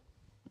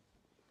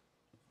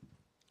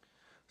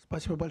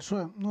 Спасибо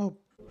большое. Ну,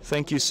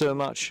 Thank you so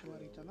much.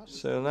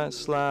 So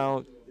let's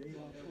now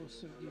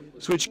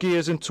switch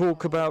gears and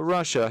talk about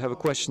Russia. I have a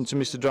question to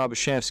Mr.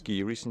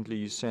 Drabashevsky. Recently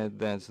you said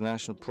that the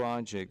national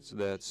projects,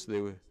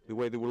 the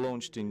way they were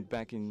launched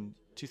back in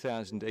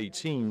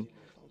 2018,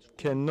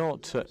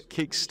 cannot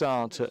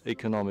kickstart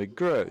economic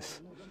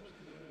growth.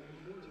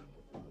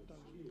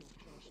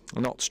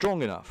 Not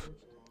strong enough.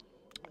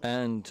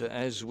 And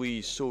as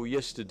we saw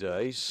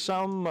yesterday,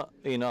 some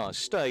in our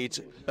state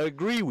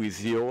agree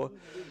with your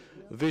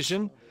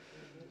vision.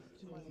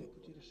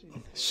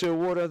 So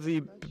what are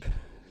the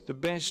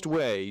best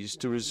ways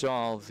to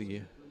resolve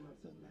the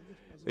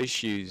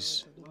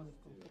issues?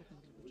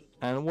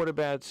 And what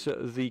about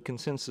the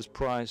consensus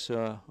price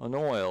on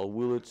oil?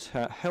 Will it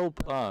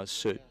help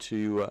us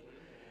to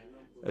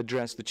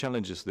address the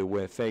challenges that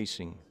we're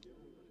facing?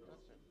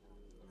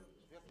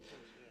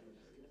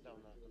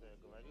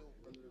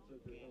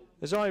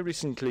 As I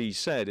recently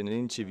said in an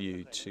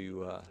interview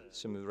to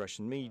some of the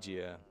Russian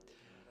media,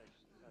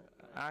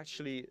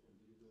 actually,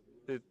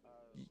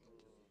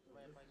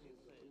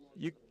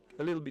 you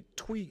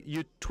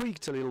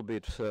tweaked a little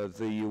bit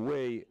the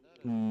way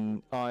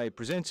I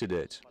presented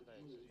it.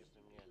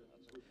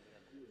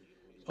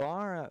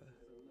 Our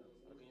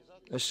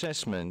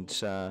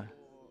assessment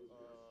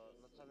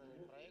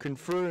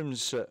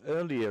confirms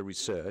earlier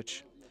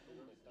research,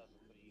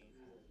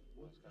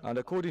 and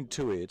according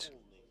to it,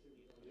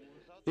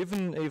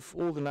 even if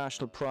all the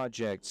national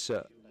projects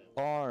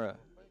are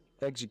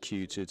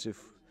executed,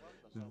 if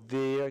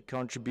their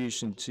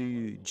contribution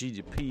to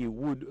GDP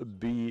would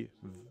be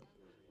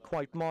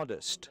quite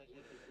modest.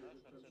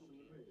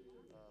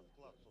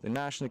 The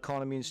National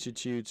Economy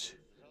Institute,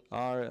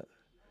 our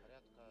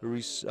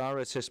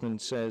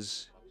assessment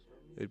says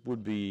it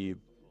would be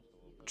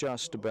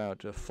just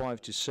about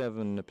 5 to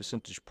 7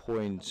 percentage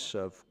points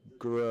of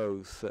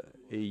growth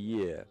a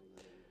year.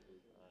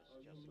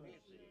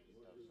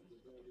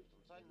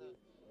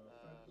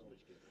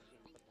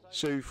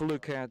 So if we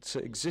look at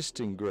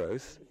existing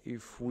growth,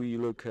 if we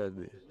look at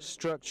the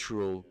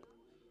structural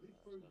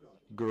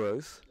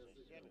growth,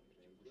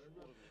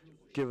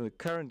 given the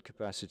current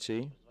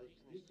capacity,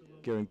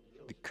 given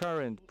the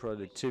current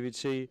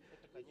productivity,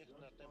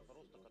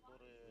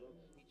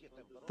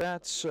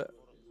 that's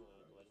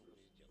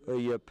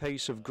a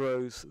pace of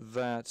growth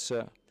that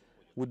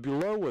would be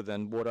lower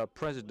than what our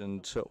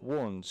president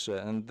wants,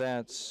 and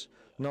that's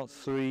not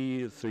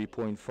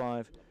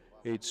 3.5,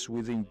 it's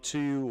within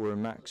 2 or a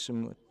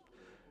maximum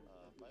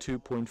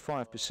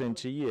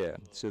 2.5% a year.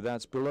 So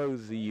that's below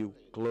the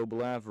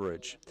global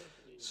average.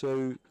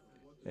 So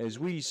as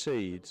we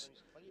see it,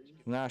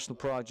 national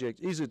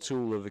project is a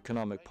tool of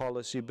economic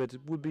policy, but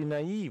it would be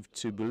naive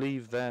to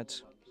believe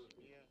that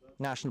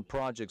national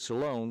projects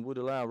alone would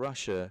allow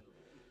Russia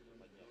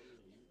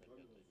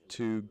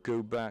to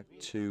go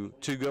to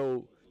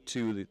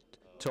the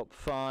top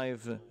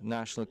 5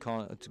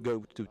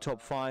 top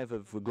 5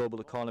 of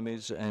global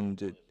economies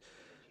and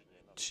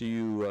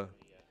to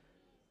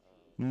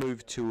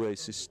move to a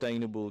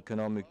sustainable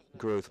economic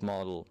growth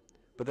model.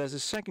 But there's a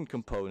second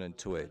component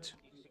to it.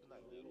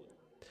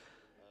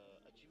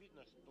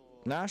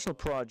 National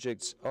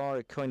projects are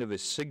a kind of a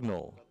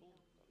signal.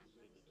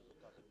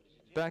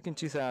 Back in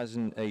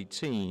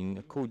 2018,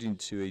 according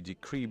to a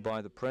decree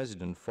by the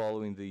president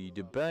following the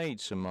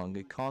debates among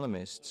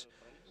economists,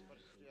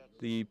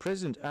 the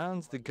president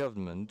and the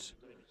government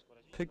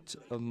picked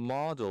a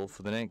model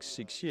for the next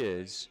 6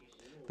 years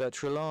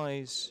that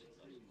relies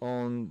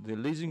on the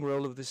leading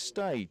role of the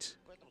state.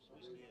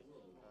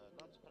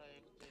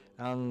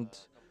 And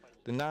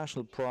the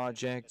national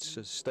projects,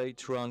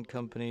 state-run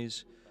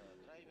companies,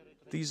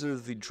 these are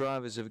the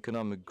drivers of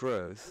economic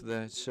growth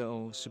that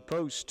are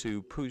supposed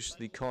to push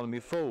the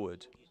economy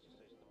forward.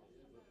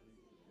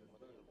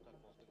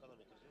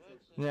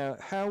 Now,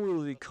 how will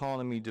the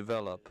economy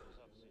develop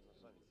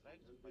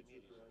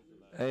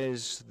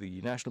as the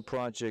national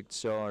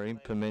projects are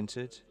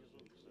implemented,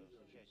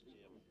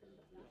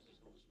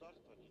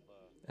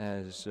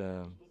 as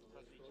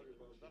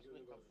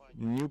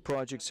new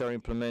projects are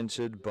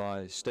implemented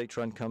by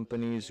state-run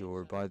companies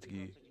or by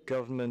the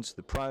governments?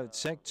 The private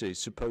sector is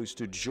supposed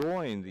to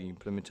join the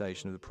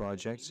implementation of the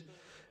projects.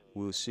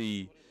 We'll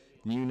see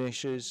new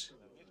niches,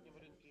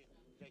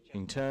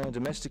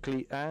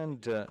 domestically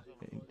and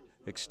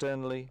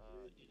externally.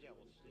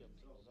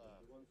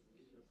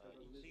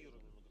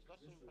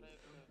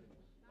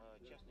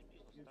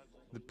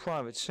 The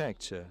private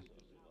sector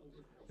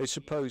is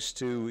supposed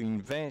to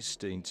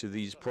invest into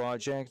these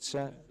projects,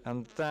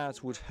 and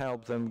that would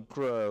help them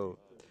grow.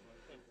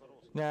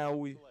 Now,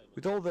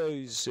 with all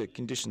those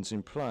conditions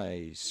in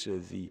place,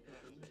 the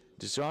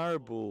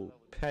desirable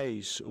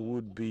pace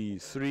would be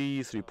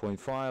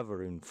 3.5,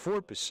 or even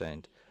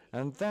 4%,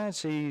 and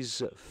that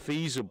is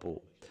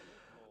feasible.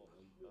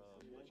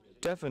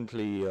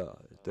 Definitely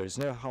there's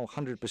no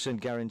 100%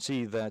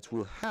 guarantee that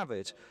we'll have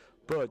it,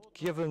 but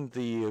given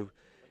the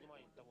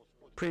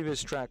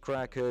previous track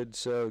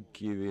records,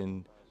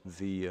 given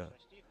the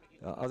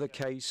other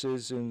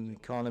cases in the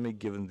economy,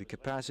 given the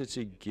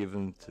capacity,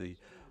 given the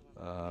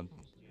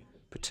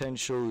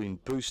potential in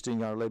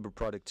boosting our labor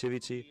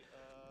productivity,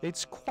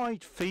 it's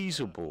quite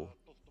feasible.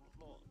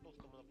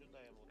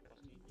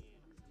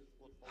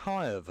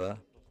 However,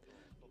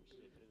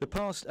 the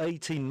past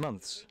 18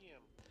 months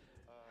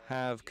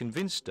have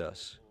convinced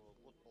us,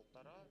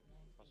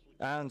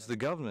 and the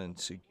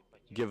government,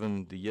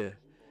 given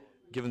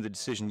the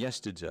decision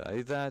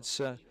yesterday,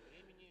 that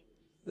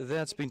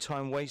that's been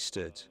time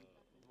wasted.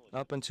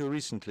 Up until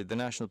recently, the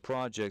national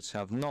projects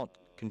have not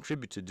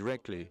contributed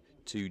directly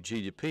to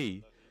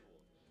GDP,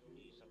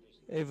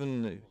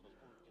 even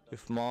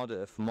if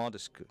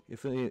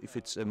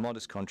it's a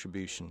modest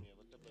contribution.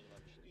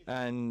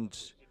 And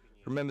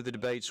remember the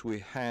debates we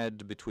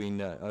had between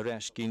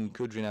Oreshkin,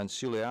 Kudrin, and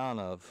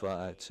Sulianov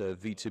at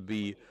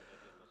V2B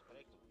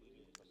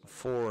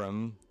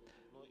forum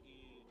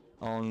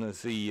on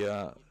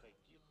the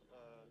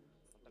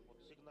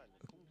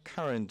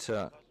current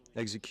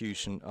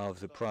execution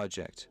of the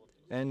project.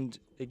 And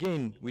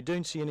again, we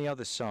don't see any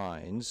other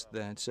signs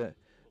that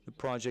the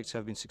projects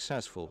have been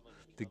successful.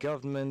 The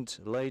government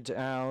laid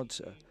out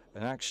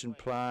an action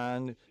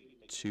plan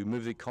to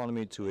move the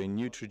economy to a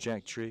new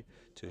trajectory,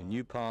 to a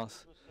new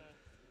path.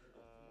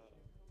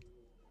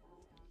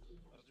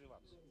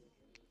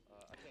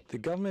 The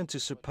government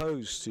is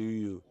supposed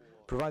to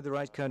provide the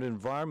right kind of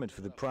environment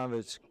for the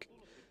private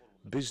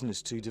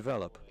business to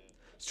develop.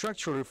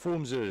 Structural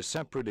reforms are a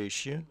separate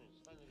issue.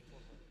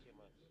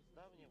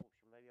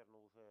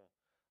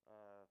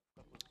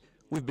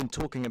 We've been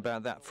talking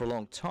about that for a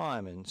long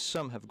time, and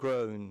some have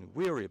grown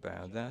weary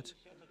about that.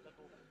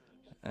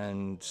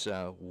 And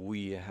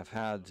we have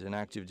had an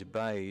active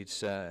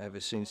debate ever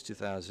since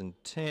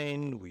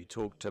 2010. We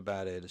talked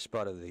about it as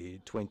part of the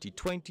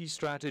 2020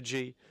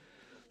 strategy.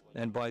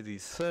 And by the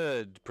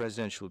third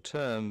presidential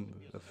term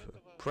of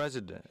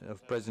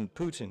President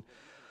Putin,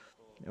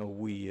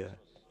 we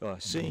are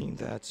seeing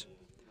that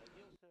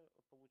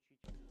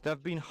there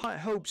have been high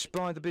hopes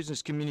by the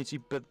business community,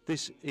 but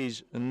this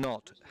is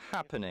not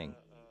happening.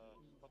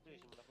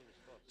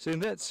 So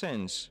in that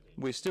sense,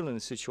 we're still in a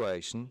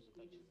situation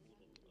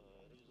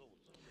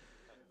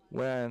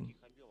where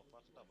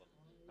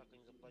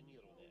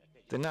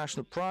the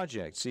national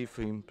projects, if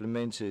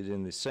implemented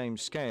in the same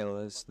scale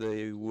as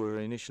they were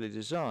initially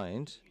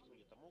designed,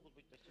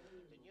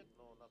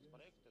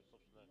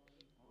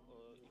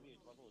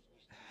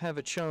 have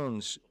a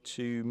chance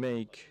to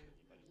make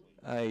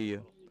a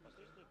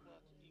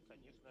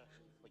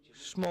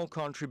small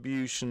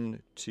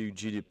contribution to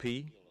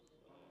GDP,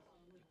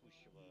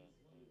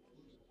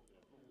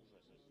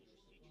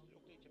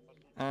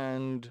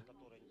 and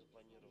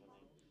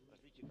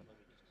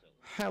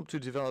help to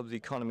develop the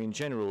economy in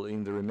general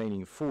in the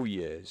remaining 4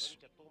 years.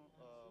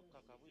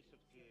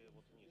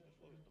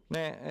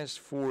 Now, as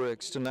for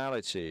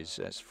externalities,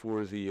 as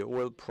for the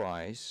oil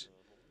price,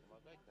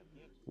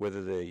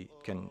 whether they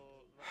can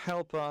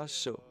help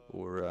us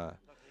or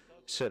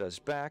set us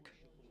back,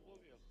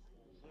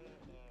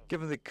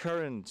 given the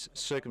current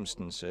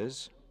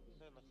circumstances,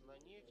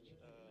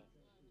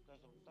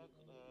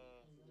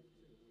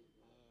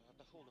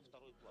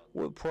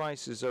 oil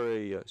prices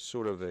are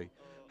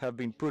have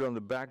been put on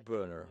the back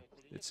burner.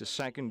 It's a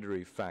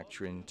secondary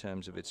factor in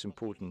terms of its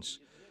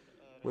importance.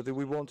 Whether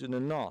we want it or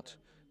not,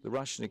 the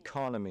Russian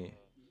economy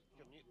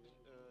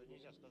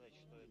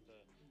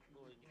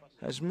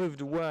has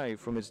moved away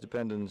from its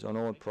dependence on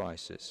oil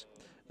prices.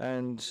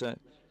 And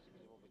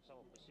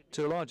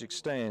to a large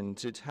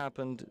extent, it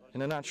happened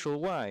in a natural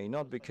way,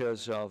 not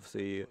because of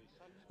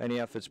any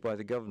efforts by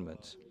the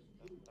government.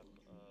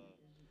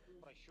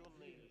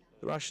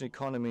 The Russian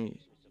economy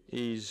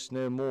is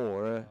no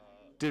more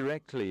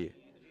directly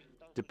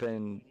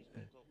dependent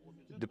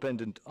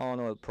on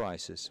oil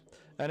prices.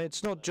 And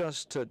it's not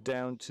just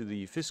down to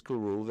the fiscal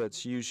rule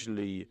that's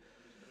usually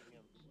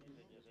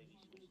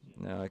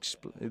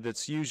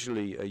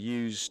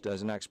used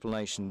as an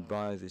explanation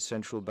by the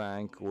central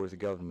bank or the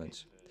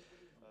government.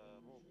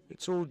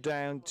 It's all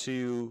down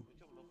to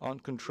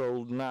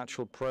uncontrolled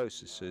natural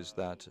processes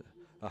that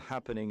are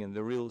happening in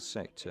the real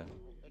sector.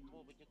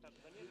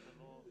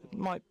 It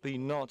might be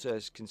not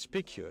as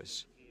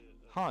conspicuous.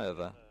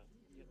 However,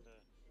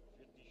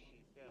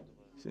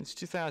 since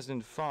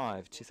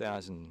 2005,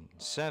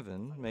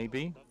 2007,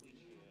 maybe,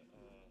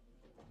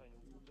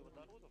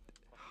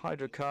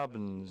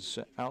 hydrocarbons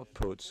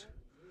output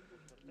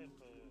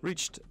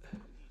reached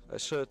a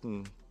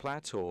certain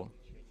plateau,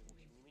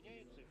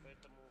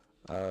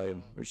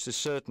 reached a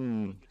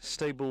certain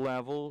stable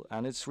level,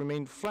 and it's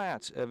remained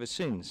flat ever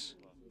since.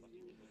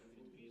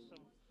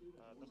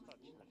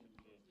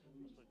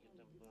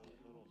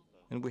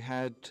 And we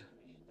had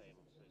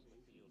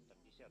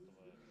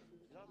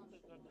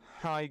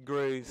high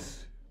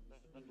growth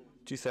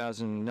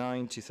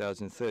 2009,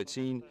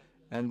 2013,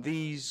 and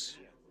these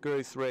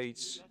growth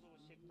rates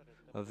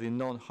of the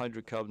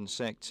non-hydrocarbon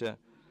sector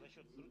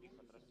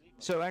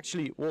So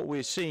actually what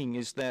we're seeing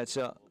is that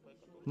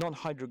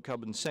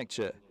non-hydrocarbon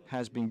sector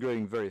has been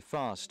growing very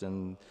fast,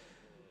 and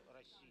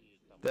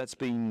that's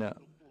been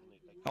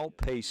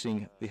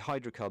outpacing the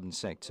hydrocarbon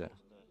sector.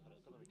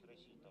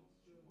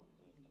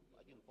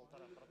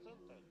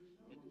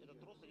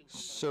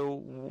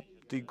 So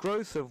the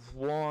growth of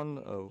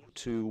 1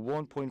 to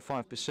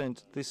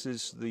 1.5%, this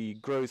is the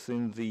growth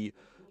in the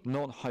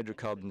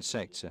non-hydrocarbon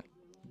sector.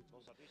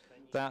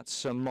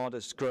 That's a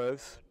modest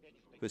growth,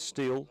 but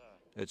still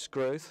it's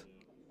growth.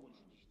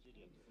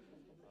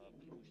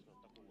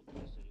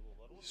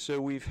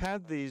 So we've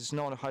had these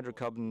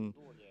non-hydrocarbon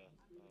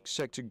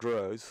sector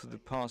growth for the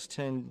past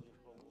 10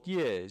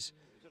 years,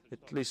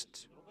 at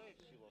least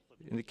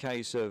in the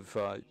case of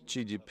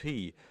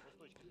GDP.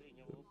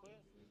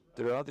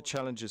 There are other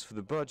challenges for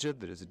the budget.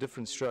 There is a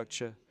different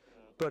structure.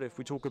 But if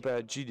we talk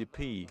about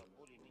GDP,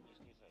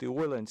 the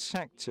oil and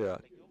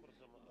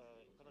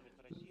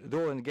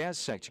gas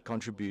sector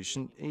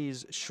contribution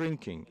is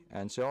shrinking.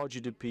 And so our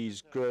GDP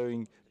is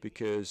growing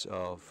because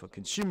of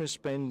consumer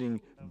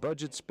spending,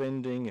 budget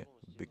spending,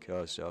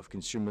 because of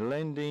consumer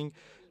lending,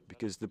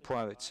 because the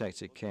private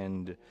sector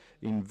can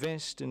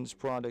invest in its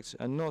products,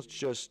 and not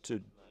just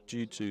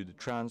due to the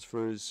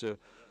transfers,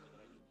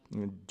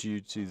 due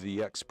to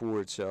the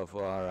exports of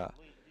our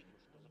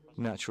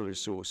natural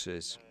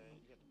resources.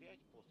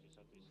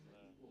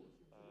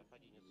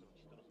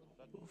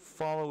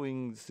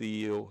 Following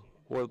the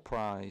oil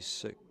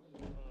price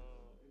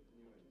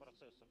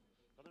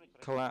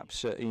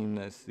collapse in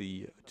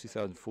the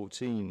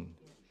 2014,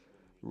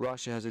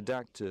 Russia has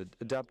adapted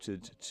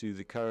to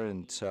the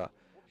current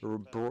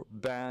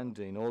band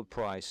in oil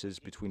prices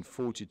between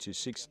 $40 to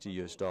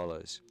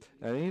 $60.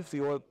 And if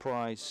the oil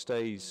price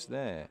stays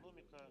there,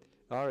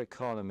 our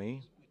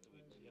economy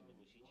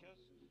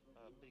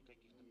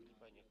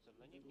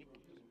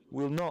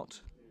will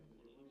not,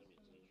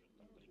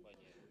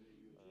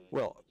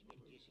 well,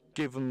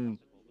 given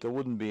there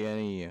wouldn't be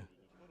any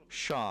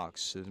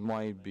shocks, it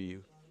might be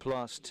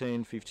plus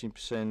 10,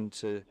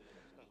 15%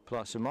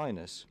 plus or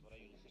minus.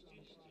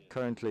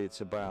 Currently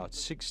it's about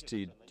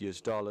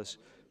 $60,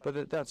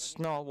 but that's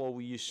not what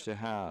we used to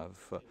have,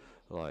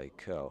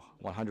 like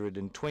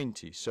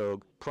 120. So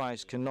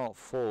price cannot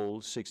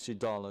fall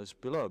 $60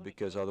 below,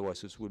 because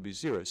otherwise it would be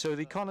zero. So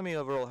the economy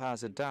overall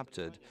has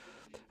adapted,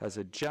 has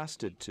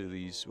adjusted to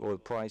these oil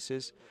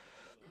prices,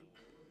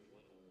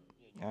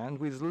 and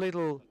with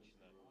little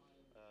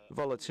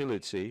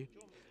volatility,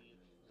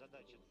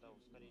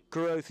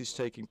 growth is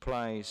taking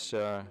place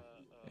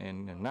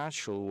in a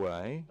natural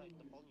way.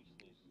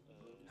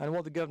 And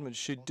what the government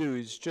should do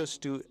is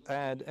just to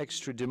add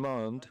extra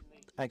demand,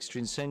 extra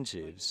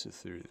incentives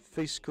through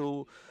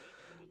fiscal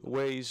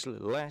ways,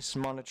 less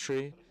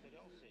monetary,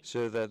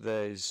 so that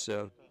there is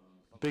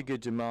bigger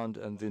demand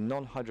and the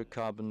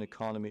non-hydrocarbon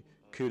economy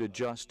could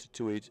adjust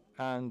to it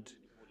and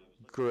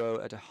grow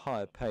at a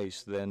higher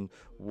pace than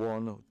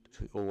 1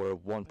 or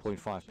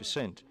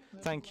 1.5%.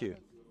 Thank you.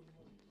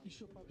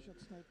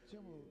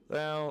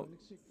 Now,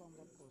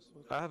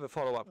 I have a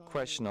follow-up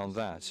question on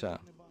that.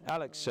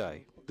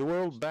 Alexei, the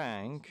World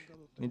Bank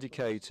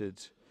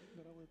indicated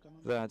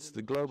that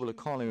the global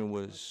economy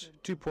was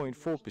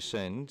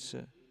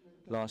 2.4%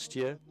 last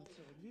year.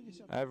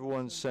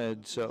 Everyone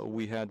said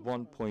we had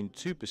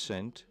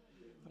 1.2%.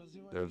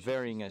 There are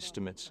varying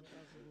estimates.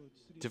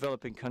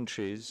 Developing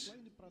countries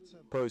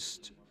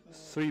post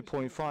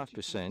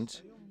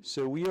 3.5%.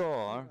 So we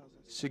are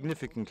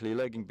significantly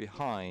lagging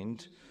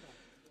behind.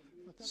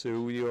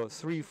 So we are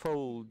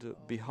threefold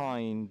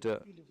behind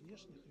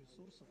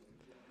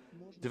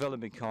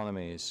developing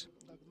economies.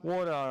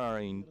 What are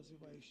our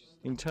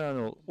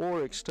internal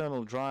or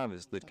external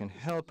drivers that can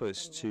help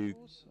us to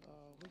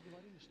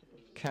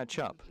catch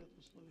up?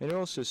 It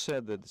also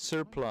said that the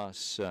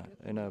surplus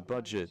in our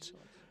budget,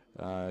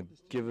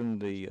 given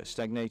the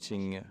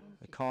stagnating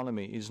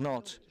economy, is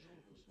not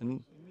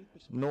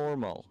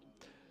normal.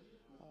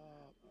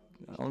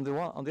 On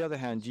the other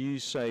hand, you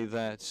say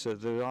that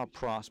there are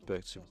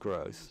prospects of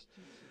growth.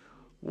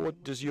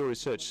 What does your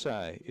research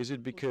say? Is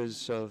it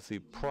because of the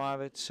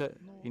private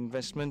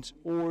investment,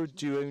 or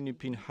do you only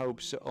pin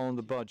hopes on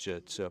the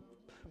budget,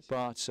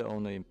 but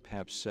on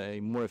perhaps a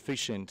more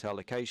efficient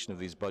allocation of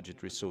these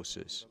budget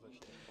resources?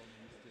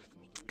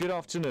 Good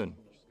afternoon.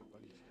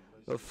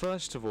 Well,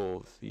 first of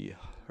all, the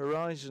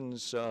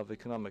horizons of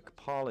economic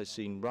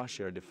policy in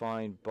Russia are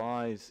defined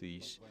by the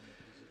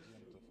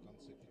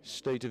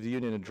State of the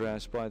Union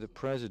address by the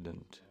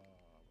President.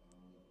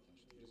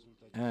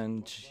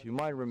 And you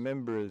might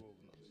remember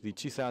the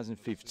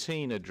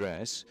 2015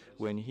 address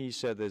when he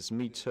said there's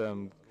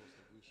midterm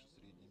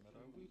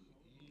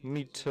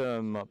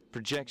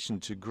projection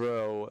to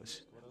grow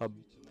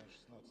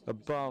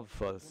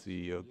above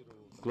the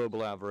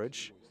global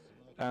average,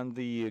 and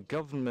the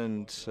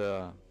government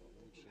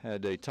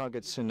had a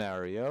target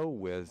scenario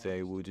where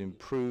they would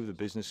improve the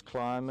business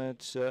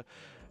climate,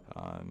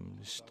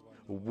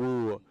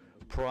 woo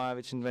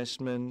private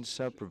investments,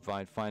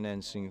 provide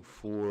financing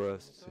for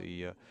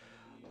the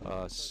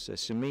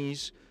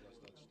SMEs.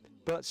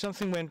 But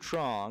something went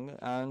wrong,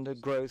 and the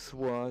growth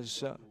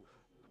was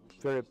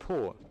very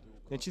poor.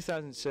 In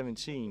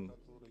 2017,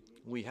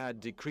 we had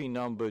decree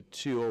number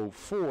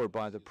 204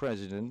 by the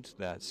president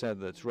that said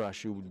that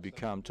Russia would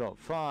become top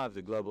 5,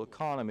 the global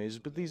economies,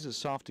 but these are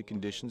softer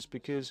conditions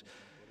because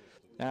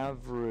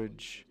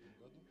average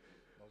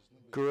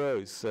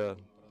growth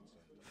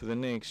for the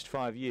next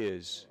 5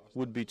 years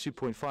would be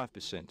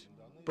 2.5%.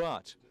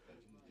 But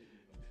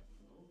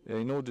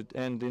in order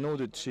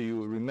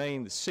to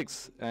remain the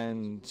 6th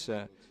and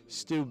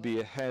still be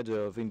ahead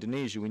of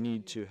Indonesia, we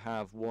need to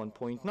have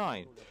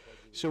 1.9.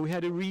 So we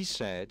had a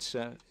reset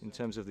in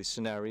terms of the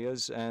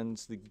scenarios, and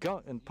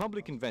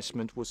public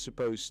investment was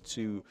supposed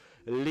to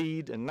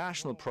lead, and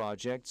national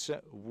projects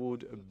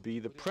would be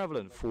the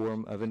prevalent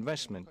form of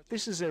investment.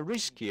 This is a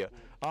riskier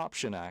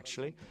option,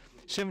 actually.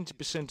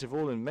 70% of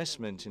all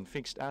investment in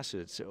fixed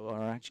assets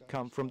actually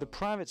come from the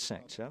private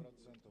sector,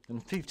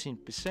 and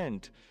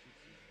 15%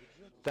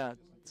 that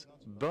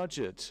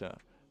budget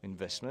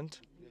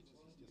investment.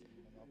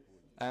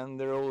 And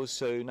there are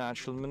also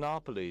natural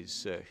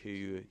monopolies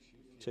who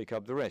take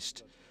up the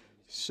rest.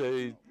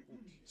 So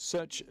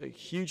such a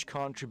huge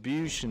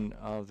contribution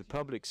of the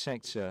public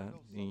sector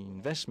in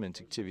investment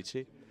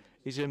activity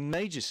is a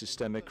major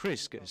systemic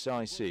risk, as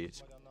I see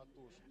it.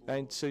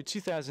 And so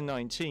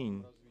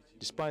 2019,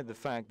 despite the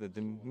fact that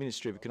the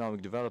Ministry of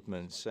Economic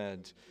Development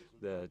said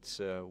that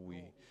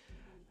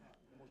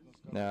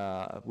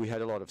we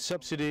had a lot of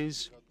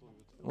subsidies,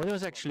 well, it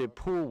was actually a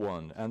poor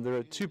one, and there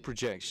are two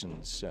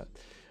projections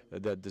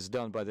that is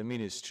done by the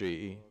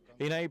ministry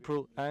in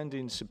April and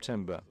in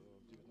September.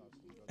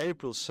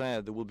 April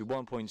said there will be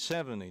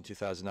 1.7 in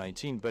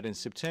 2019, but in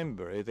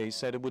September they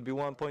said it would be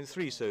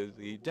 1.3, so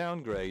they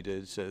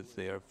downgraded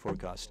their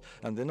forecast.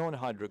 And the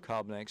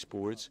non-hydrocarbon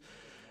exports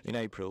in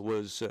April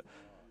was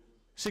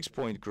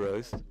 6-point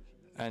growth,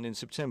 and in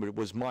September it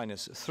was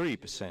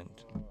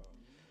 -3%.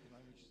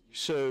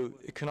 So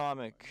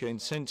economic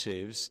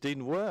incentives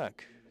didn't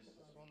work.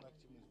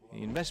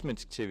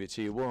 Investment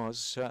activity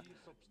was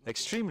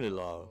extremely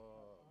low.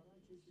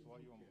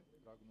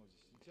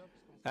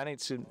 And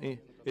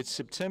its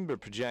September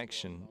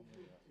projection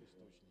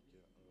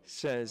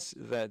says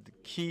that the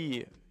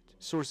key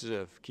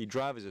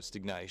drivers of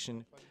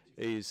stagnation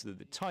is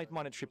the tight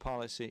monetary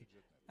policy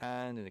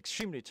and an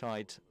extremely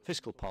tight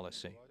fiscal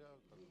policy.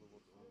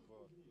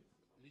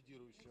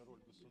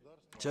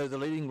 So the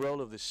leading role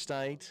of the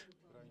state,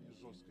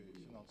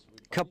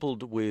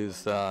 coupled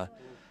with the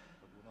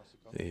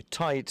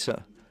tight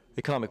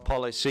economic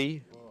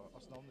policy,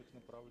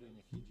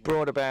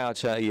 brought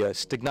about a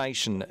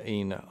stagnation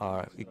in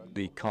our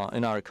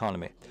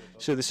economy.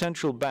 So the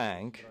central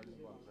bank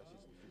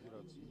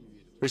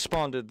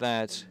responded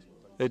that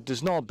it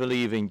does not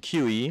believe in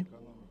QE,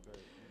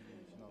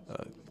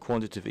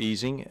 quantitative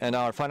easing, and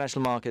our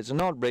financial markets are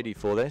not ready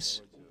for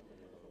this.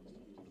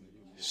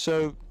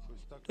 So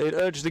it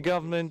urged the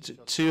government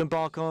to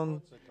embark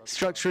on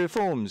structural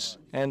reforms,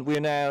 and we're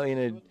now in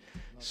a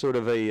sort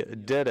of a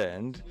dead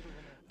end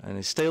and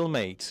a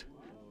stalemate.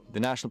 The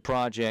national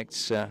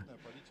projects are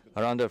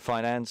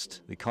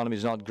underfinanced, the economy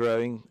is not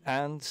growing,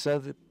 and so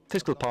the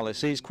fiscal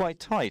policy is quite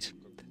tight.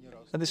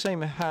 At the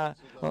same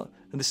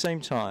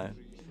time,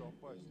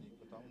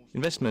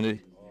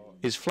 investment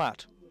is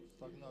flat.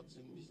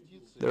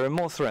 There are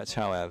more threats,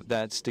 however,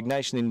 that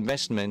stagnation in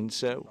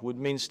investments would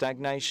mean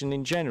stagnation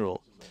in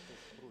general.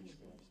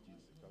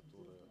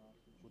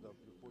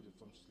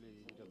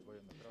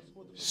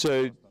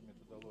 So,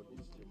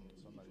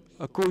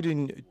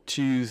 according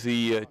to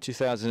the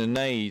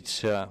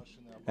 2008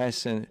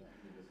 SNA,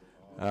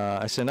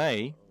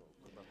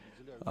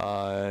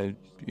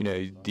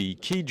 the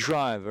key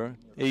driver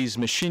is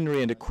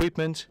machinery and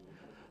equipment,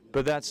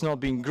 but that's not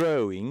been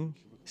growing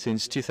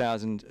since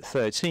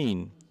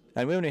 2013.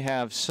 And we only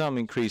have some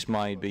increase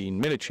might be in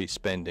military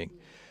spending.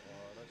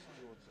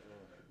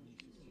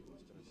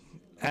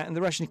 And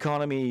the Russian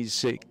economy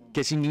is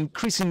getting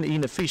increasingly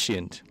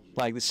inefficient.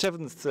 Like the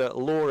seventh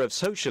law of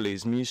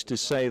socialism used to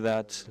say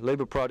that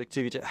labor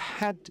productivity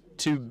had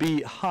to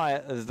be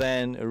higher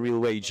than real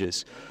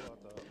wages.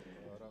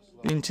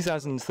 In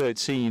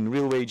 2013,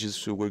 real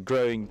wages were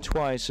growing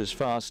twice as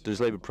fast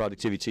as labor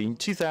productivity. In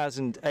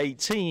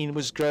 2018, it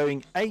was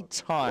growing 8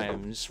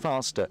 times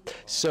faster.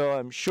 So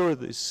I'm sure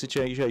this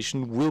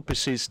situation will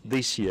persist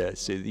this year.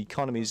 So the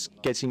economy is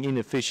getting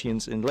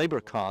inefficient and labor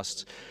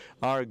costs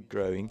are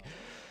growing.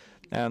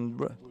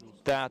 And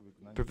that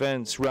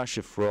prevents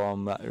Russia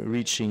from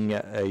hitting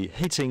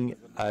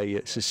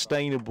a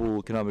sustainable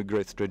economic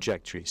growth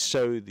trajectory.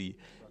 So the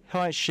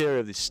high share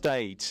of the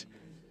state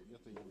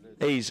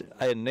is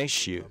an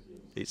issue.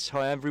 It's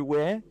high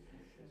everywhere,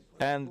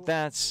 and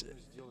that's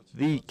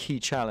the key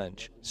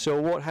challenge.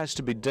 So what has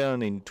to be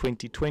done in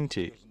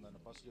 2020?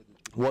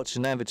 What's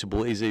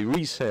inevitable is a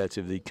reset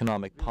of the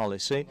economic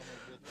policy.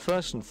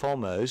 First and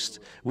foremost,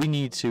 we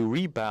need to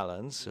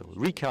rebalance,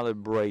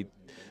 recalibrate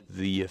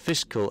the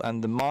fiscal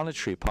and the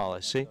monetary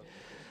policy.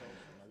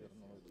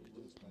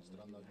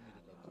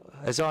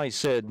 As I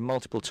said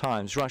multiple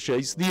times, Russia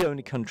is the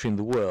only country in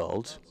the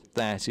world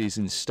that is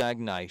in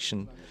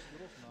stagnation.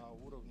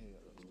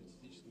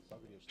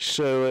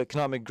 So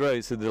economic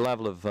growth at the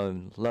level of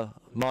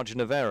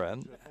margin of error,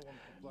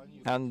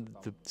 and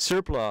the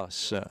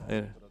surplus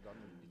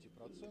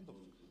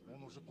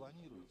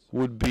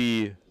would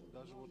be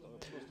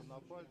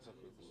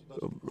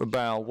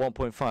about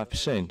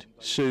 1.5%.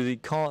 So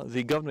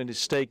the government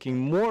is taking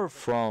more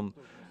from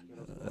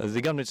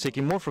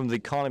the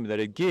economy that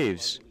it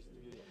gives.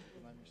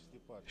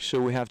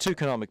 So we have two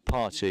economic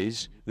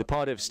parties: the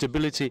party of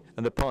stability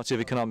and the party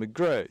of economic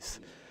growth.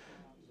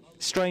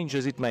 Strange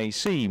as it may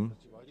seem,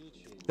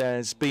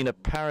 there's been a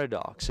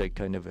paradox, a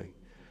kind of a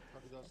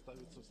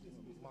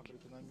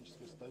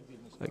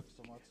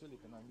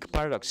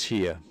paradox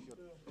here.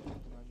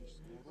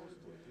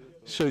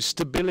 So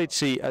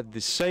stability at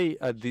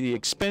the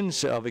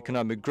expense of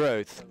economic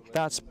growth,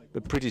 that's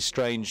a pretty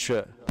strange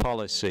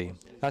policy.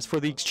 As for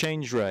the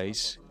exchange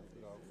rate,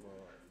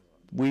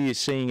 we are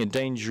seeing a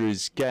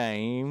dangerous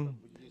game.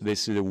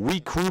 This is a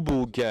weak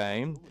ruble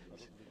game.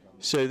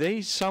 So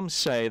some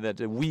say that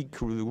the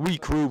weak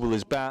ruble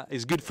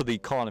is good for the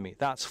economy.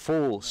 That's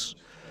false.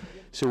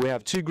 So we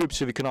have two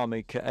groups of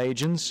economic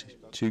agents,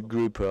 two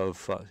groups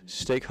of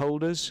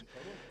stakeholders.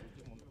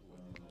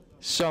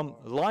 Some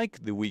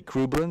like the weak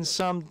ruble and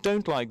some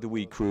don't like the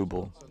weak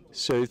ruble.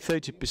 So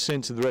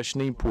 30% of the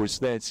Russian imports,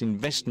 that's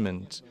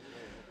investment.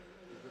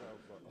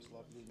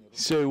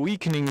 So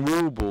weakening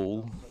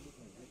ruble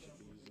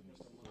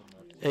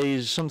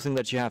is something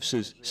that you have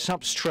to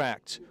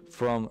subtract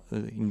from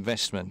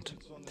investment.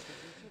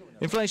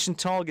 Inflation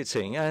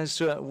targeting,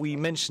 as we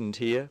mentioned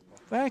here,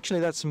 actually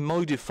that's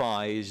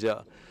modifies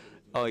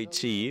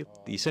IT.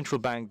 The central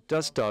bank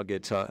does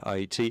target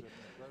IT,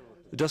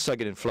 does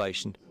target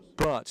inflation,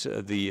 but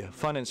the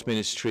finance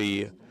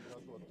ministry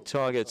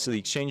targets the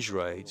exchange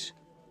rate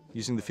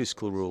using the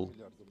fiscal rule.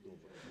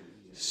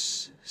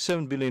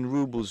 7 billion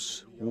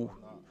rubles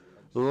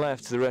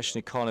left the Russian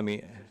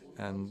economy,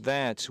 and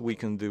that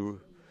weakened the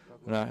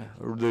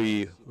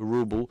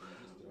ruble.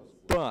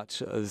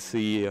 But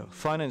the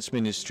finance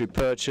ministry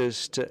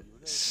purchased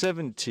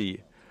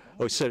 70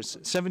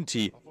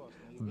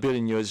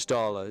 billion US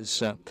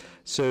dollars,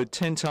 so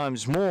 10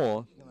 times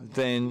more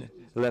than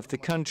left the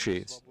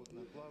country.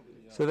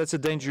 So that's a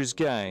dangerous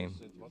game.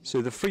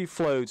 So the free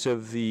float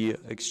of the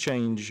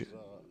exchange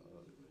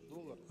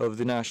of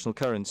the national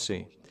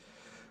currency,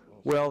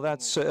 well,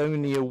 that's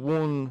only a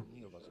one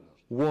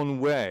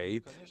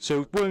way.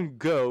 So it won't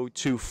go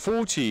to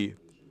 40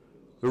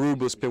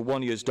 rubles per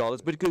 $1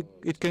 US, but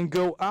it can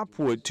go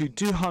upward to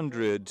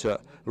 200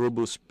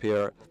 rubles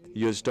per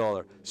US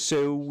dollar.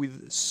 So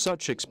with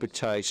such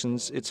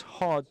expectations, it's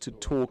hard to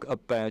talk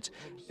about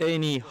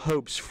any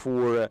hopes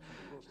for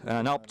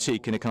an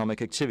uptick in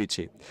economic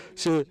activity.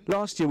 So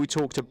last year we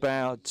talked a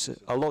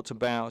lot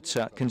about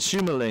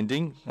consumer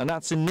lending, and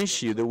that's an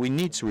issue that we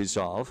need to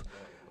resolve.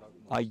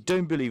 I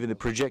don't believe in the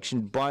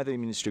projection by the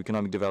Ministry of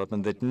Economic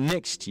Development that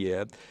next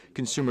year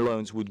consumer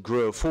loans would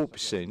grow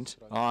 4%.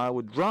 I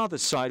would rather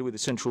side with the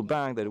central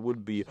bank that it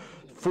would be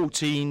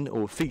 14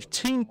 or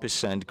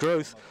 15%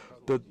 growth,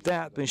 but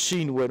that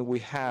machine, when we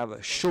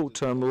have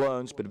short-term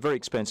loans but very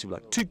expensive,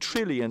 like 2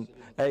 trillion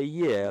a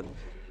year,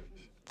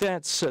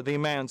 that's the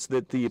amounts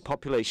that the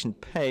population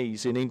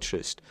pays in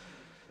interest.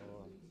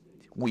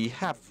 We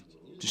have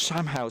to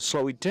somehow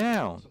slow it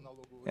down,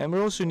 and we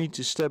also need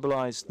to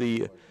stabilize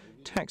the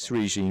tax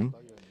regime.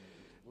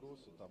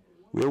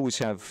 We always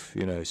have,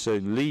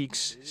 certain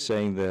leaks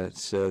saying that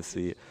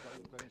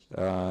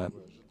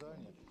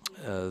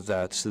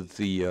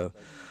the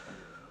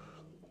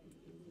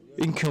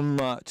income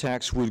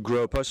tax would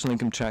grow, personal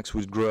income tax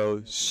would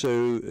grow.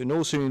 And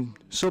also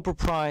sole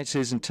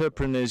proprietors,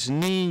 entrepreneurs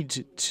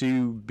need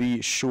to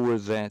be sure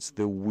that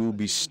there will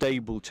be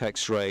stable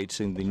tax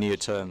rates in the near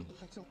term.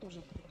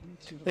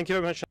 Thank you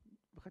very much.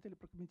 Вы хотели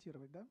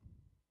прокомментировать, да?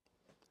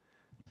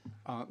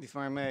 If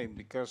I may,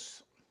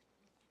 because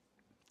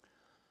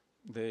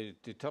the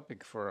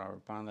topic for our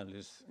panel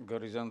is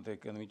горизонты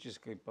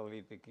экономической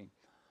политики,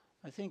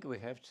 I think we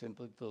have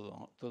simply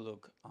to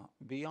look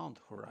beyond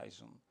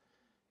horizon.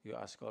 You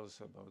ask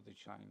also about the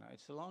China.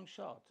 It's a long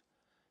shot.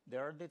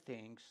 There are the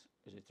things,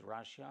 is it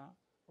Russia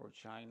or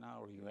China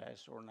or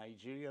US or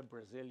Nigeria,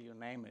 Brazil, you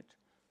name it,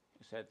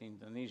 you said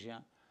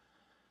Indonesia,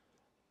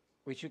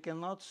 which you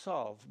cannot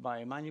solve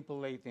by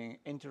manipulating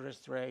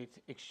interest rate,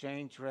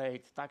 exchange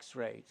rate, tax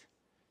rate.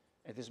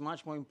 It is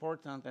much more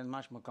important and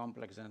much more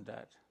complex than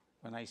that.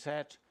 When I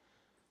said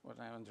what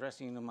I'm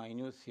addressing in my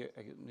new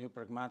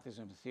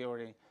pragmatism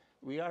theory,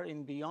 we are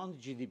in beyond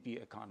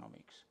GDP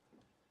economics.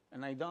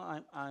 And I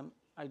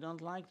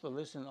don't like to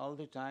listen all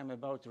the time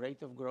about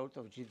rate of growth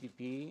of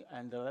GDP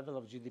and the level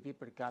of GDP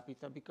per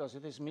capita because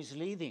it is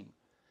misleading.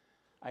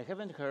 I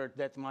haven't heard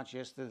that much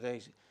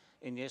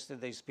in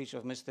yesterday's speech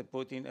of Mr.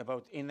 Putin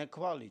about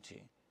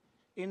inequality.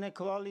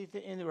 Inequality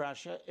in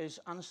Russia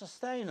is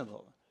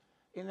unsustainable.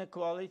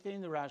 Inequality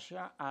in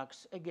Russia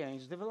acts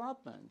against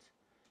development.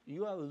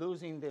 You are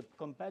losing the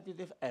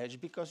competitive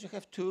edge because you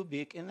have too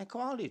big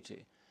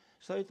inequality.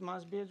 So it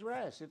must be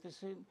addressed.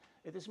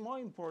 It is more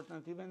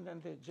important even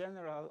than the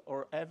general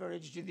or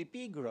average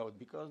GDP growth,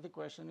 because the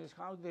question is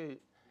how the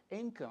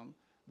income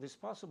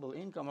disposable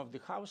income of the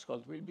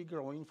household will be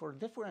growing for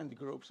different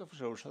groups of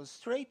social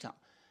strata.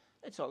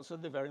 It's also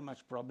the very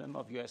much problem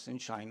of US and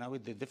China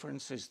with the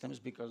different systems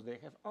because they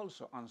have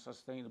also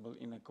unsustainable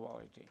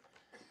inequality.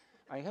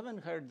 I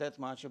haven't heard that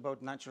much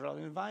about natural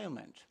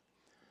environment.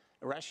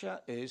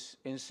 Russia is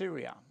in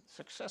Syria,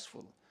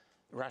 successful.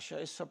 Russia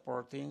is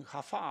supporting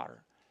Haftar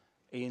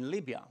in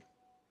Libya.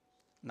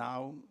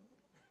 Now,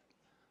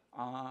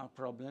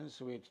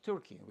 problems with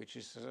Turkey, which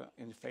is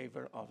in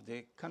favor of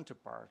the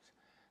counterpart,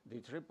 the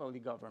Tripoli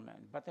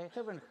government. But I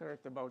haven't heard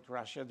about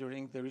Russia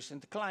during the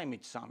recent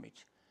climate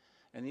summit.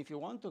 And if you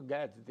want to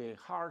get the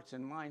hearts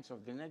and minds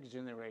of the next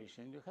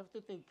generation, you have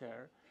to take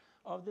care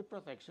of the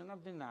protection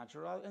of the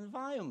natural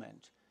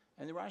environment.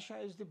 And Russia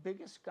is the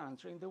biggest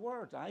country in the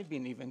world. I've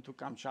been even to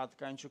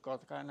Kamchatka and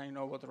Chukotka, and I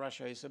know what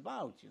Russia is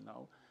about, you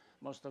know.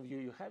 Most of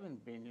you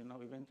haven't been, you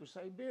know, even to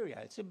Siberia.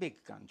 It's a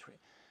big country.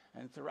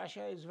 And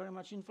Russia is very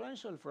much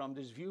influential from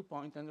this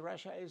viewpoint, and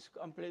Russia is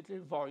completely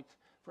void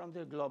from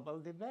the global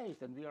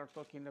debate. And we are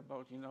talking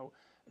about, you know,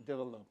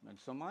 development.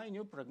 So my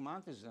new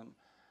pragmatism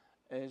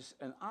is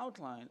an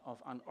outline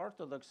of an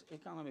orthodox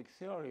economic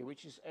theory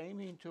which is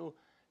aiming to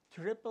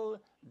triple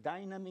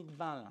dynamic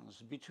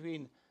balance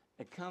between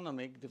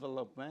economic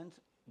development,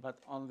 but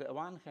on the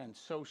one hand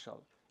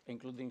social,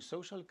 including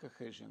social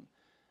cohesion,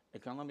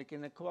 economic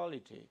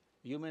inequality,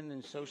 human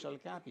and social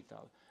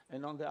capital,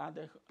 and on the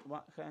other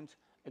hand,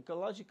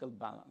 ecological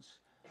balance.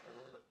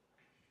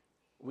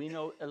 We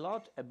know a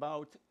lot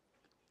about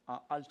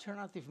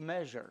alternative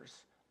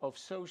measures of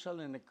social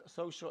and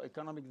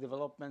socio-economic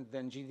development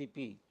than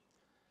GDP.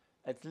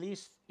 At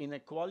least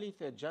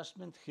inequality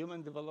adjustment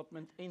human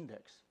development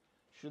index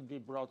should be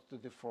brought to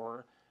the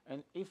fore.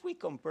 And if we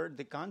compare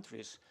the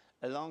countries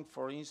along,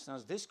 for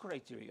instance, this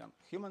criterion,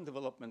 human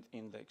development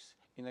index,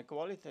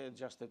 inequality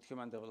adjusted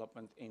human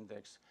development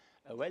index,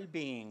 a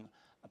well-being,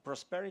 a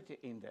prosperity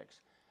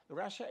index,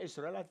 Russia is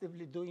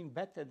relatively doing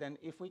better than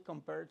if we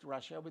compared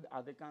Russia with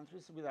other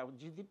countries without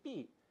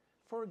GDP.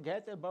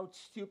 Forget about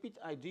stupid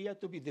idea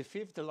to be the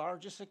 5th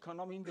largest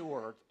economy in the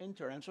world in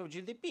terms of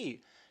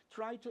GDP.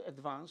 Try to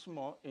advance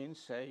more in,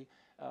 say,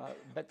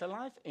 better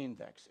life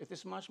index. It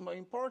is much more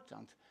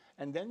important.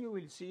 And then you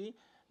will see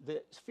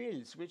the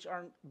fields which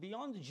are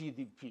beyond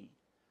GDP.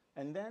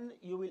 And then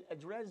you will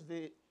address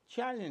the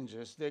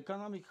challenges, the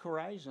economic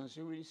horizons,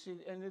 you will see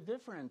in a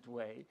different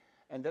way.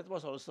 And that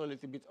was also a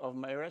little bit of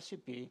my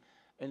recipe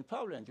in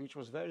Poland, which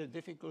was very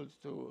difficult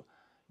to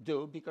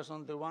do because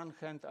on the one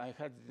hand I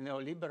had the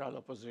neoliberal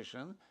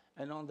opposition,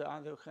 and on the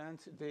other hand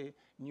the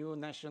new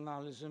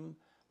nationalism,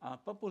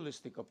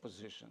 populistic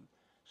opposition.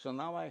 So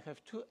now I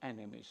have two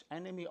enemies.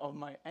 Enemy of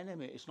my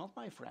enemy is not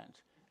my friend.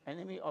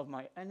 Enemy of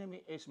my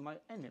enemy is my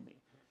enemy.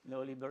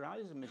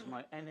 Neoliberalism is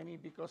my enemy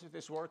because it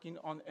is working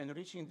on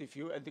enriching the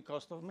few at the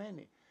cost of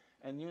many.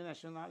 And new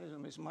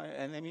nationalism is my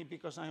enemy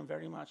because I am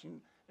very much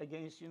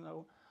against, you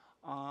know,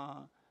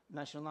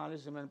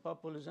 nationalism and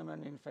populism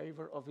and in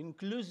favor of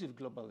inclusive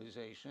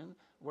globalization,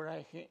 where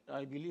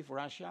I believe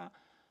Russia,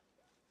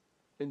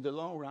 in the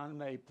long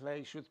run,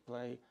 should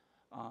play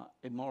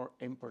a more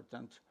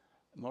important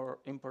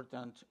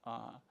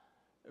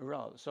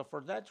role. So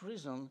for that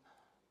reason,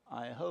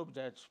 I hope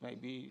that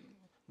maybe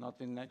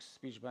not in next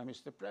speech by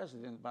Mr.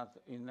 President, but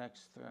in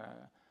next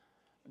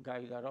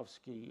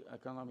Gajdarowski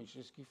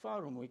Economiczny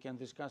Forum, we can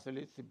discuss a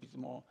little bit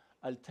more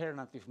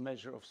alternative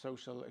measure of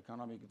social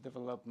economic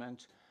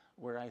development,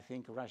 where I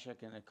think Russia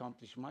can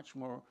accomplish much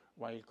more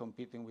while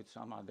competing with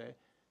some other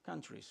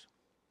countries.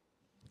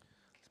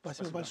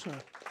 Спасибо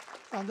большое.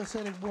 Андерс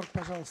Эрик Борг,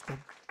 пожалуйста,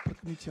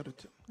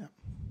 прокомментируйте.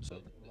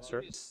 So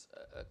there is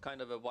a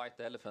kind of a white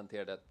elephant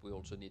here that we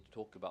also need to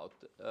talk about.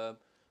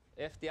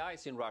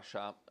 FDIs in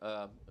Russia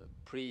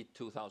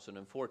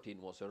pre-2014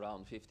 was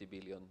around 50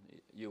 billion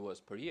US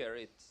per year.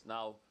 It's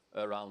now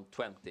around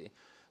 20.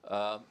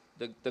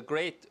 The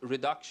great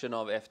reduction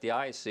of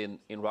FDIs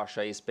in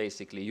Russia is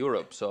basically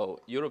Europe. So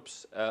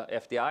Europe's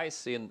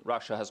FDIs in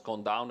Russia has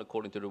gone down,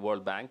 according to the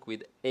World Bank,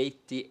 with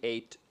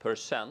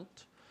 88%.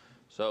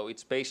 So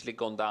it's basically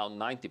gone down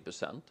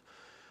 90%.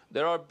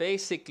 There are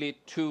basically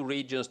two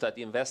regions that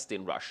invest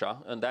in Russia,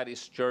 and that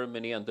is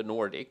Germany and the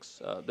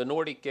Nordics. The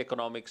Nordic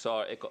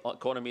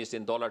economies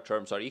in dollar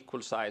terms are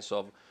equal size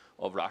of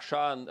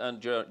Russia, and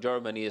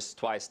Germany is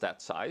twice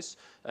that size.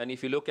 And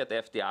if you look at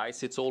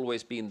FDIs, it's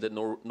always been the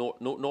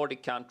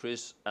Nordic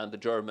countries and the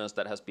Germans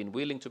that has been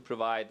willing to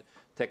provide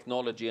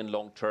technology and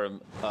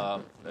long-term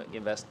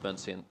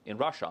investments in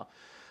Russia.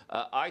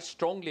 I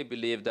strongly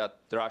believe that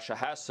Russia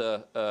has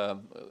a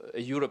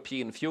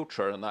European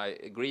future, and I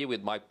agree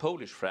with my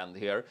Polish friend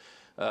here.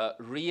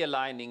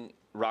 Realigning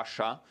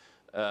Russia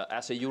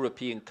as a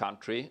European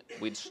country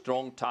with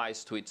strong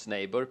ties to its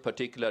neighbor,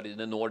 particularly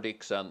the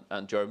Nordics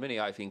and Germany,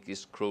 I think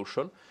is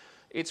crucial.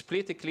 It's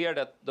pretty clear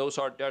that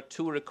there are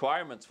two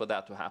requirements for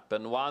that to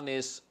happen. One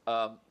is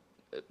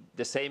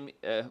the same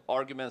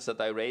arguments that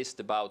I raised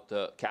about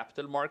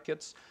capital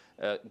markets,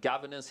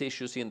 governance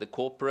issues in the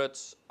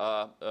corporates,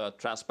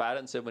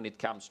 transparency when it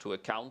comes to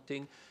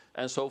accounting,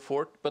 and so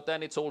forth. But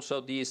then it's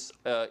also these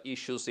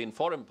issues in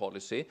foreign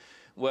policy.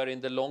 where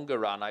in the longer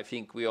run, I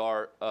think we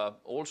are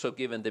also,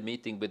 given the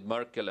meeting with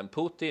Merkel and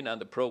Putin and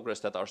the progress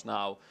that is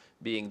now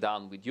being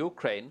done with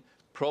Ukraine,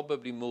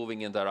 probably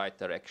moving in the right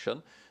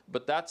direction.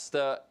 But that's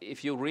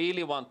if you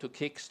really want to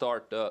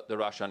kickstart the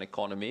Russian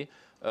economy,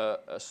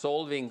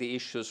 solving the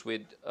issues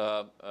with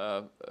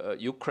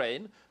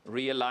Ukraine,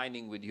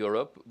 realigning with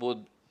Europe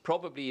would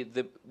probably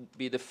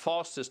be the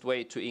fastest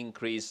way to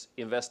increase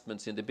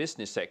investments in the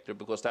business sector,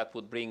 because that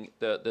would bring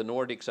the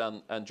Nordics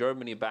and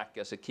Germany back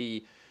as a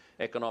key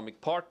economic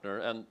partner.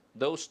 And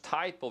those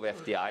type of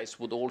FDIs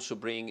would also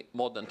bring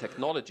modern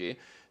technology.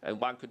 And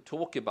one could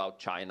talk about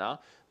China,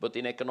 but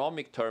in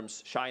economic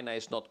terms, China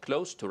is not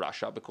close to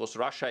Russia, because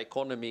Russia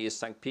economy is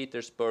St.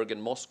 Petersburg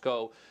and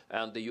Moscow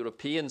and the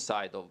European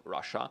side of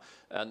Russia.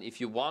 And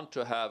if you want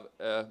to have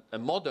a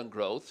modern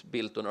growth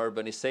built on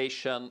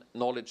urbanization,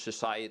 knowledge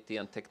society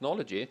and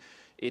technology,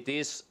 it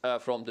is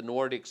from the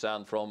Nordics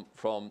and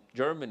from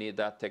Germany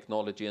that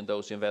technology and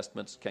those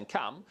investments can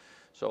come.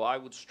 So I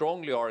would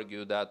strongly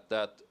argue that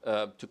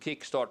to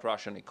kickstart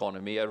Russian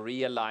economy, a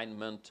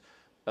realignment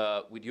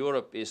with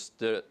Europe is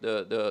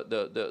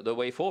the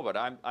way forward.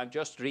 I'm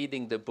just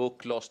reading the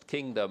book Lost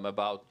Kingdom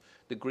about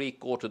the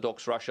Greek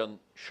Orthodox Russian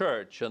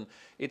Church, and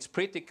it's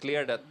pretty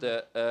clear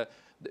that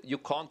you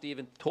can't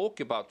even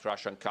talk about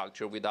Russian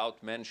culture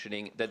without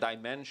mentioning the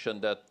dimension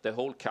that the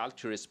whole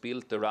culture is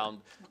built around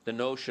the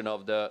notion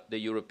of the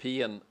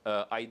European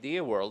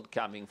idea world,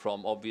 coming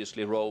from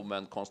obviously Rome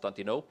and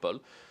Constantinople.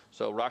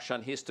 So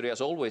Russian history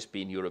has always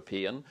been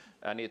European,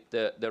 and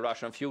the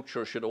Russian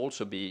future should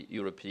also be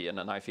European.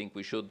 And I think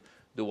we should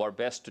do our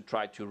best to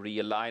try to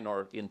realign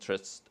our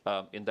interests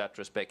in that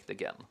respect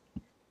again.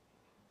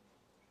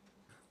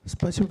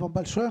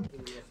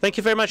 Thank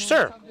you very much,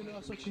 sir.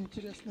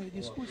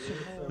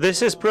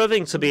 This is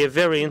proving to be a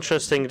very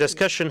interesting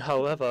discussion.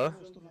 However,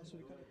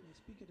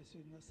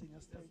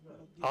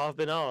 I've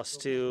been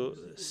asked to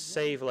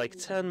save like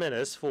 10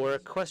 minutes for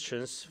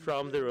questions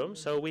from the room,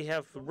 so we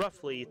have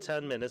roughly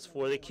 10 minutes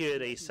for the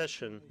Q&A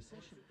session.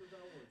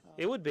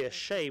 It would be a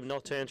shame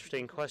not to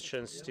entertain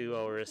questions to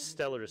our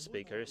stellar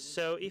speakers.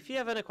 So if you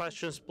have any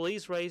questions,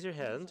 please raise your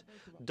hand.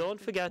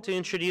 Don't forget to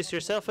introduce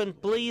yourself, and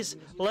please,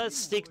 let's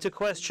stick to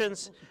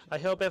questions. I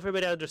hope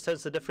everybody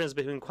understands the difference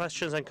between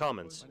questions and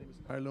comments.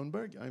 Per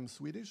Lundberg, I'm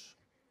Swedish,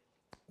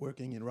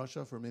 working in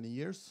Russia for many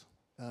years,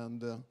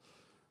 and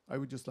I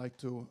would just like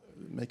to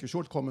make a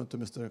short comment to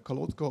Mr.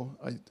 Kolotko.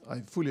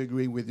 I fully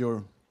agree with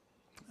your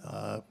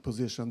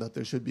position that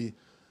there should be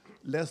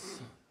less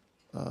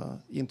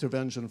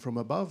intervention from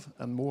above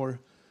and more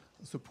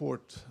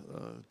support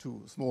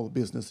to small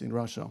business in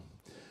Russia.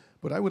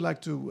 But I would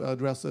like to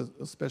address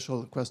a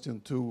special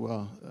question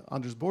to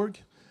Anders Borg,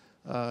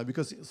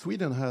 because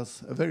Sweden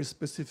has a very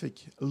specific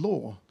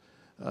law,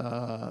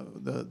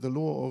 the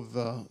law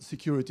of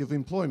security of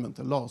employment,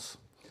 the laws,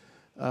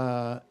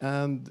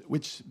 and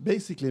which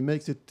basically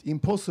makes it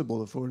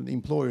impossible for an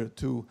employer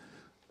to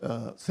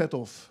set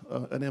off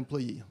an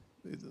employee.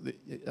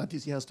 At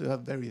least he has to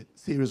have very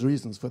serious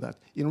reasons for that.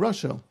 In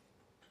Russia,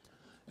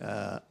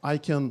 I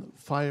can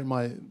fire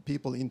my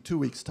people in 2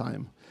 weeks'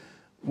 time.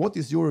 What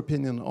is your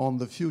opinion on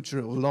the future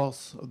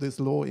of this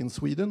law in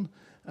Sweden,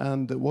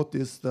 and what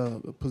is the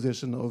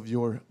position of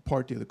your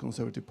party, the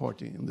Conservative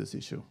Party, in this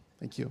issue?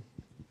 Thank you.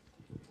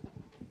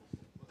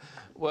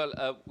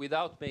 Well,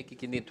 without making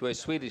it into a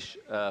Swedish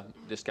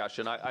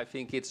discussion, I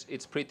think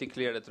it's pretty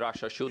clear that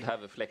Russia should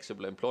have a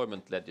flexible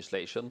employment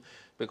legislation,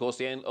 because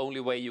the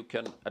only way you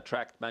can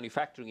attract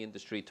manufacturing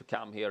industry to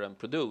come here and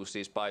produce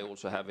is by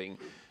also having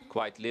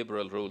quite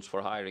liberal rules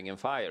for hiring and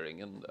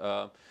firing. And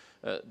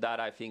that,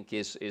 I think,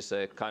 is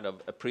a kind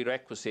of a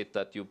prerequisite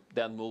that you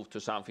then move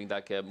to something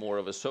like a more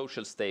of a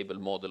social stable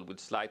model with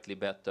slightly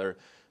better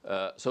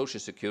social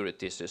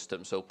security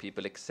system, so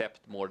people accept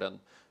more than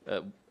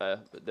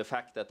the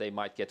fact that they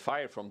might get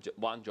fired from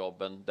one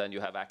job, and then you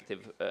have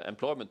active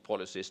employment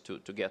policies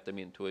to get them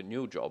into a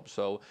new job.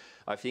 So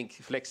I think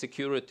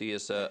flexicurity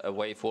is a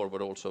way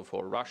forward also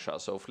for Russia.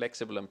 So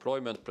flexible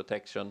employment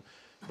protection,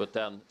 but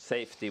then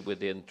safety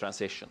within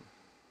transition.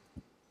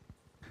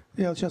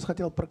 Let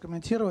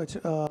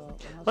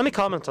me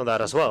comment on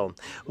that as well.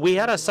 We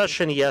had a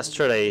session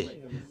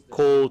yesterday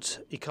called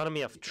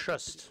Economy of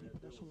Trust.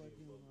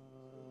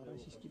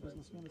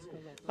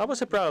 I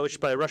was approached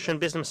by a Russian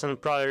businessman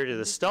prior to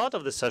the start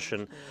of the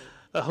session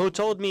who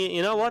told me,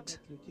 you know what?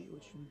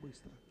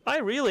 I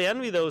really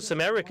envy those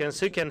Americans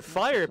who can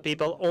fire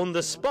people on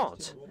the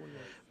spot.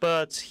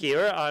 But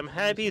here I'm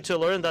happy to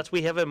learn that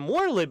we have a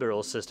more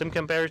liberal system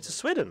compared to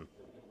Sweden.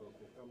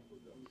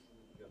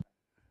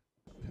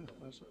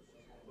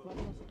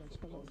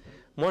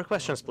 More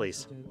questions,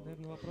 please.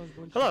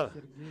 Hello.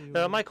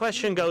 My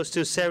question goes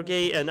to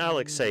Sergei and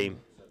Alexei.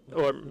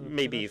 Or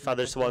maybe if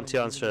others want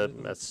to answer,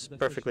 that's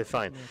perfectly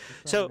fine.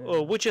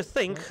 So would you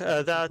think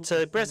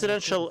that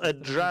presidential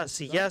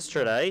address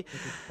yesterday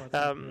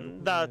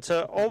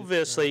that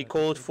obviously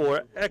called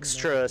for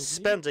extra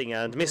spending,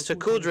 and Mr.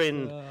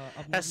 Kudrin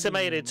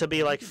estimated to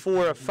be like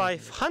 400 or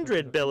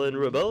 500 billion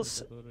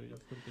rubles,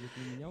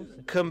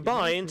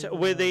 combined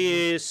with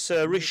this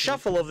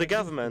reshuffle of the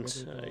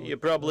government. You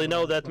probably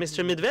know that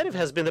Mr. Medvedev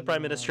has been the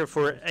prime minister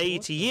for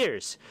 8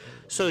 years.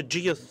 So do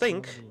you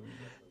think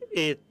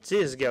it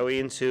is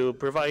going to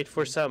provide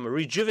for some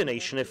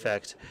rejuvenation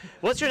effect?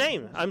 What's your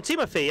name? I'm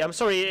Timothy. I'm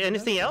sorry,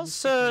 anything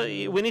else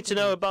we need to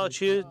know about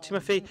you,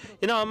 Timothy?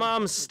 You know,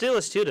 I'm still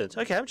a student.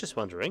 Okay, I'm just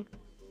wondering.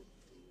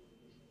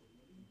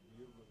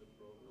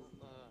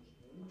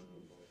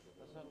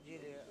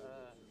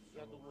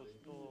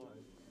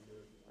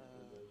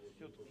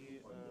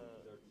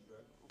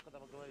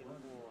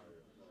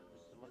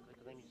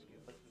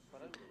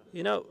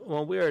 You know,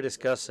 when we are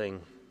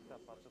discussing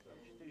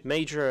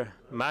major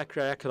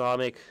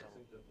macroeconomic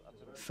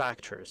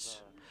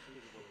factors,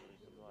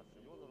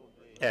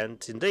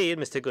 and indeed,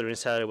 Mr. Gaidar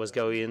said it was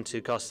going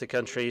to cost the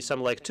country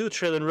something like 2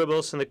 trillion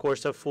rubles in the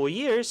course of 4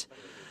 years.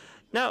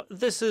 Now,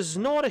 this is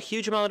not a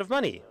huge amount of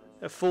money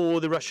for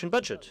the Russian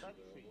budget.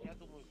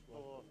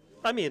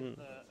 I mean,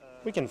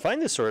 we can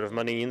find this sort of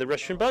money in the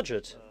Russian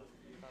budget.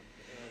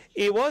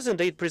 It was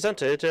indeed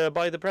presented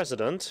by the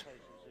president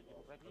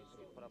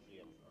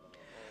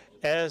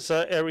as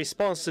a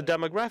response to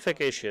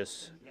demographic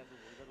issues.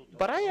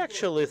 But I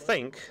actually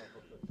think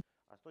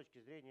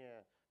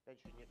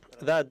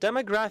that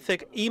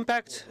demographic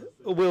impact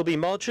will be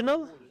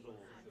marginal,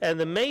 and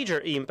the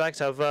major impact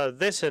of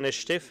this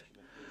initiative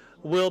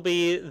will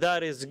be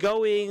that it's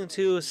going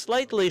to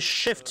slightly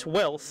shift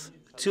wealth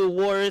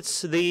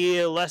towards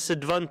the less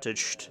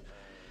advantaged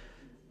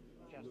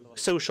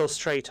social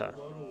strata.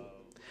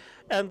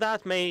 And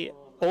that may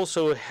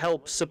also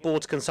help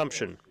support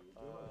consumption.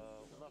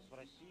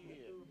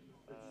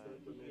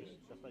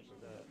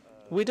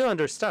 We do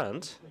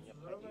understand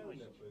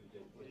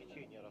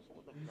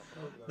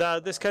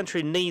that this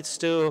country needs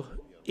to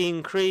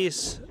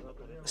increase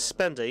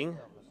spending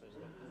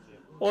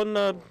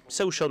on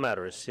social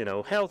matters, you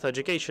know, health,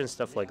 education,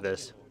 stuff like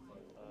this.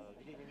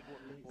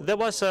 There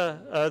was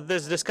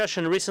this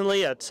discussion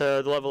recently at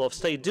the level of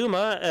State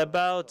Duma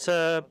about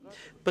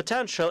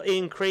potential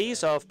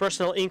increase of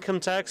personal income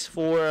tax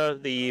for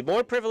the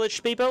more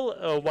privileged people,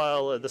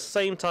 while at the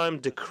same time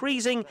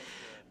decreasing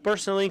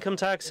personal income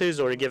taxes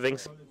or giving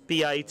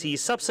PIT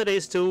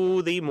subsidies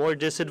to the more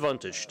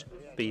disadvantaged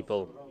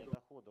people.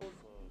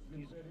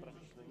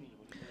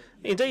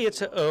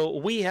 Indeed,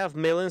 we have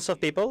millions of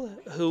people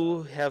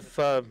who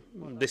have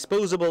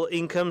disposable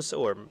incomes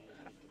or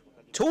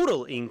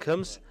total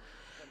incomes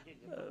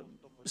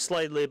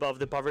slightly above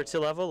the poverty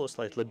level or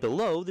slightly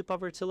below the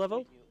poverty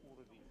level.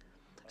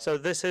 So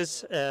this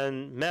is a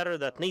matter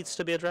that needs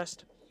to be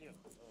addressed.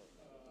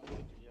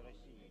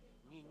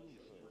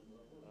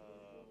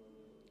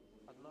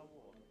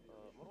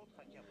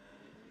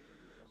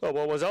 Well,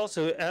 what was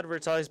also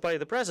advertised by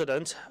the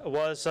president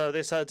was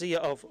this idea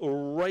of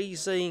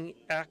raising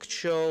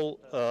actual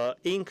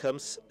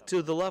incomes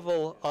to the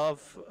level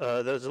of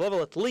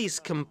at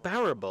least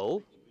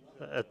comparable,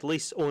 at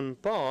least on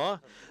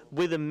par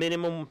with a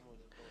minimum.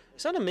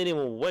 It's not a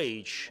minimum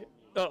wage.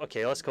 Oh,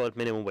 okay, let's call it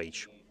minimum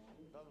wage.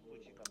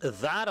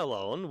 That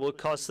alone would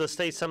cost the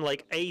state something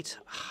like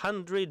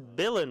 800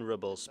 billion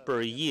rubles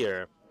per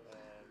year.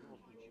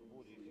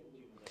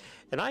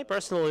 And I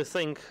personally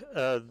think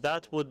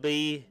that would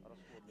be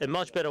a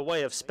much better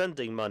way of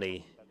spending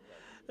money,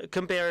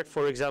 compared,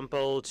 for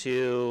example,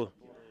 to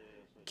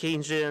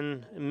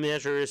Keynesian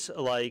measures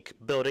like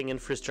building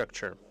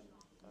infrastructure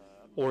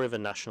or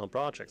even national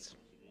projects.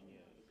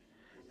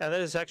 And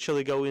that is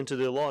actually going to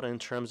do a lot in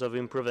terms of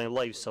improving the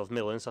lives of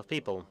millions of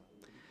people.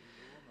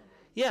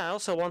 Yeah, I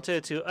also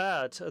wanted to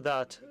add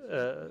that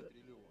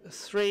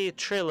 3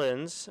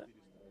 trillions,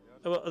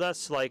 well,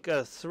 that's like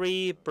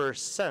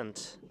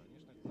 3%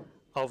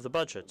 of the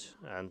budget,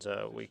 and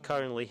we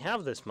currently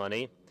have this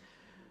money,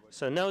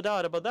 so no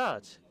doubt about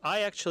that.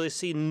 I actually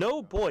see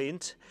no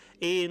point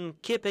in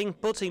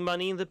putting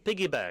money in the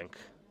piggy bank.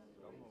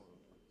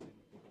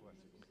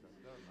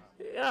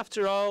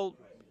 After all,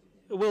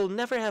 we'll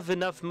never have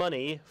enough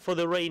money for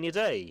the rainy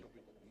day.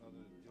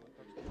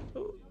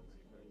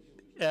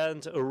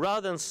 And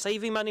rather than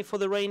saving money for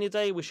the rainy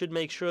day, we should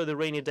make sure the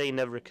rainy day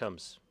never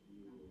comes.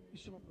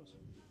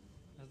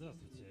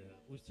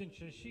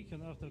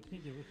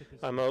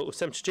 I'm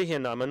Ustem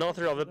Chichin. I'm an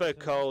author of a book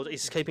called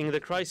Escaping the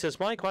Crisis.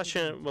 My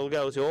question will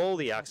go to all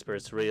the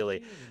experts,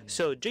 really.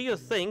 So do you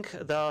think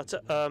that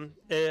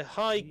a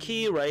high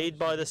key rate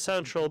by the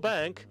central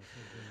bank,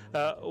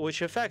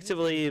 which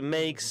effectively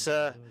makes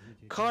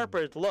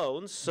corporate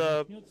loans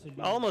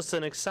almost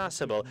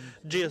inaccessible,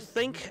 do you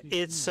think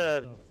it's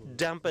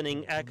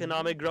dampening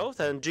economic growth?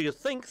 And do you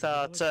think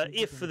that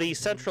if the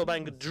central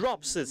bank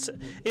drops its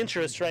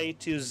interest rate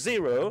to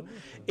 0,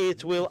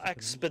 it will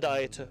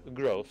expedite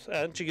growth?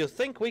 And do you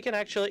think we can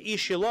actually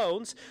issue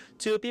loans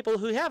to people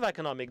who have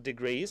economic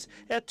degrees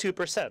at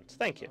 2%?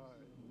 Thank you.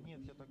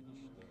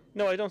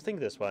 No, I don't think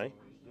this way.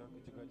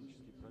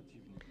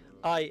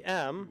 I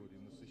am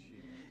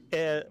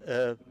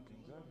a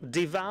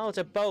devout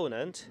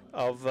opponent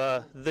of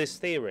this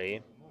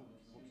theory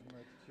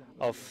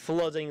of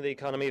flooding the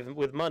economy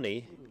with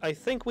money. I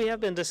think we have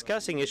been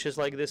discussing issues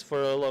like this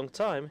for a long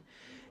time,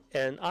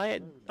 And I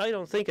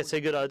don't think it's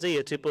a good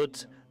idea to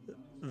put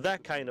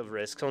that kind of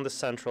risk on the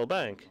central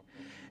bank.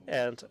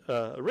 And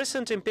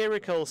recent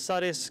empirical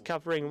studies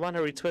covering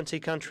 120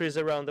 countries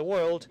around the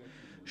world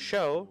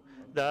show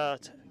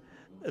that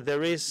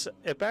there is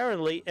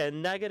apparently a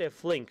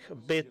negative link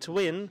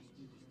between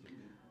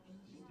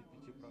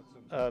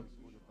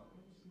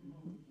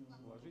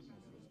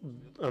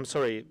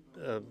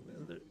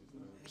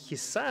he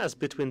says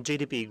between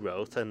GDP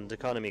growth and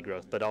economy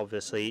growth, but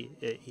obviously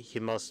he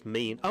must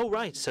mean, oh,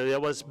 right, so there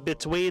was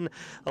between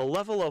a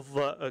level of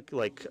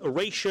like a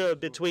ratio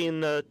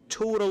between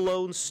total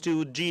loans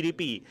to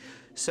GDP.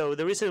 So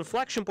there is an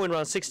inflection point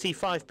around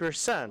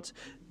 65%.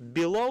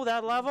 Below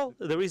that level,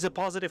 there is a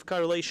positive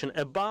correlation.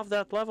 Above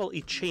that level,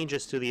 it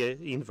changes to the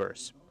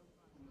inverse.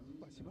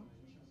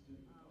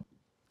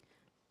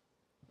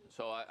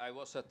 So I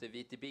was at the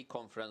VTB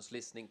conference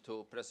listening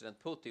to President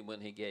Putin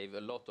when he gave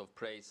a lot of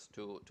praise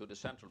to the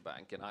central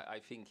bank, and I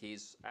think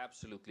he's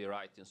absolutely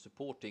right in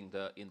supporting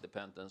the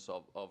independence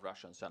of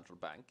Russian central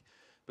bank,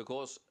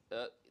 because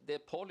the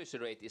policy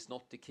rate is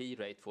not the key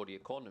rate for the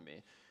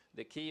economy.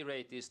 The key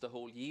rate is the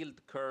whole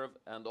yield curve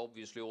and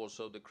obviously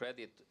also the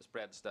credit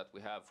spreads that we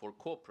have for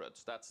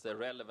corporates. That's the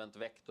relevant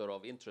vector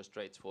of interest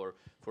rates for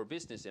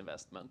business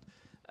investment.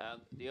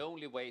 And the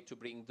only way to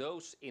bring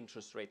those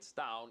interest rates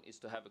down is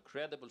to have a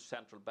credible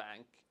central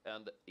bank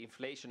and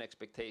inflation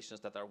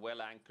expectations that are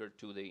well anchored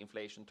to the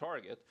inflation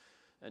target.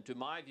 And to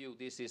my view,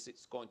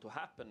 it's going to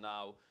happen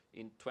now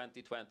in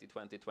 2020,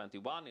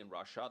 2021 in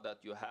Russia, that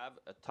you have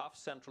a tough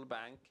central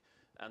bank,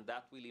 and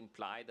that will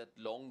imply that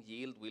long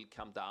yield will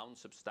come down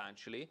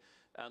substantially,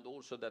 and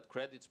also that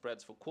credit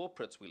spreads for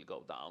corporates will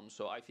go down.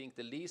 So I think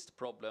the least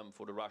problem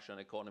for the Russian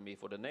economy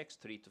for the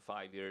next 3 to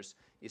 5 years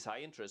is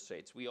high interest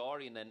rates. We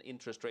are in an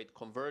interest rate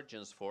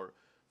convergence for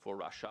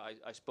Russia.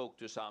 I spoke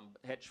to some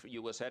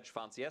US hedge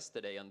funds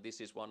yesterday, and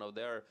this is one of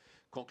their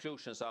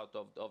conclusions out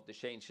of the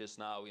changes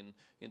now in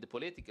the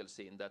political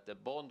scene, that the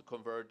bond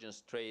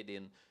convergence trade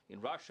in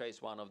Russia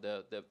is one of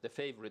the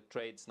favorite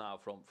trades now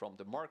from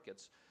the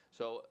markets.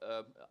 So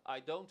I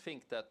don't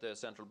think that the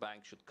central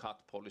bank should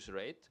cut policy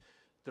rate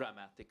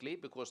dramatically,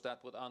 because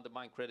that would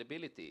undermine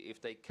credibility.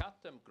 If they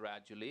cut them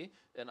gradually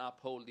and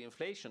uphold the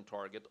inflation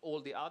target,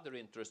 all the other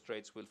interest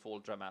rates will fall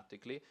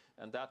dramatically,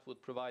 and that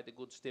would provide a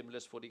good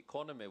stimulus for the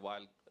economy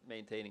while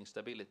maintaining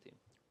stability.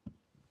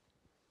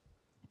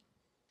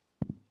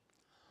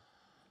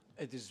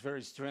 It is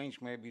very strange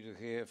maybe to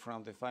hear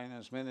from the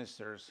finance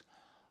ministers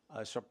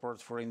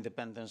support for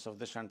independence of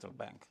the central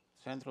bank.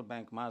 Central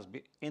bank must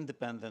be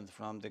independent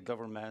from the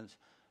government,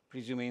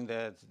 presuming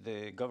that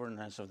the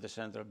governance of the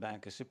central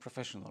bank is a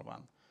professional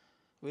one,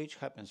 which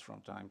happens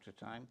from time to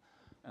time.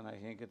 And I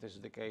think it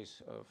is the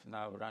case of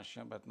now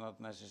Russia, but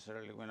not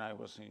necessarily when I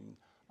was in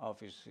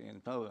office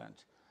in Poland.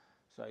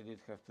 So I did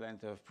have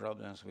plenty of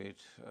problems with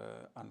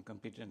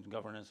incompetent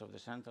governance of the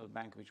central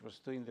bank, which was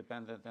too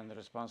independent and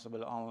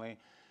responsible only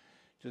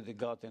to the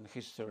God and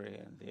history,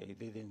 and they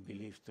didn't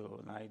believe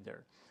to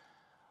neither.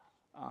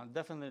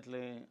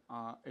 Definitely,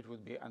 it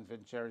would be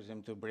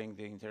adventurism to bring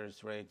the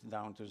interest rate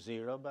down to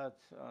zero, but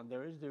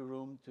there is the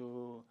room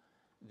to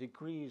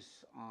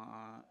decrease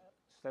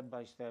step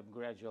by step,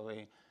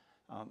 gradually,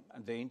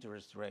 the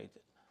interest rate.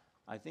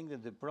 I think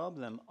that the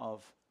problem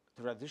of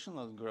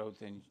traditional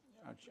growth in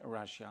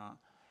Russia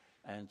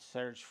and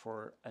search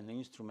for an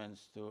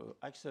instruments to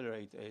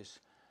accelerate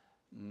is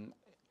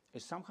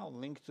somehow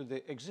linked to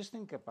the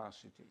existing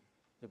capacity.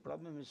 The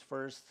problem is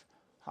first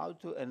how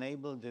to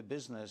enable the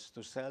business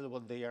to sell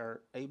what they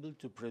are able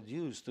to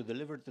produce, to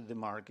deliver to the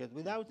market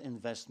without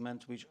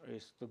investment, which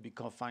is to be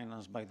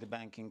co-financed by the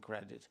banking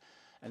credit.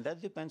 And that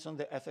depends on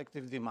the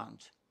effective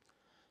demand.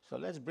 So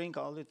let's bring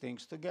all the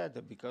things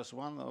together, because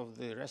one of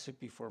the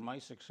recipe for my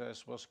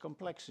success was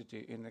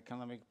complexity in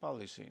economic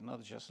policy,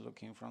 not just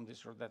looking from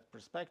this or that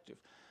perspective.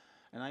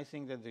 And I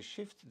think that the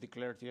shift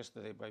declared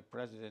yesterday by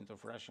President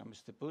of Russia,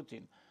 Mr.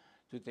 Putin,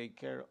 to take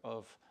care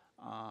of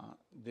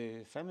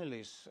the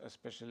families,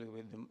 especially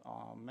with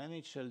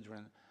many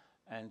children,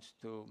 and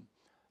to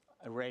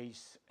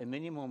raise a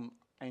minimum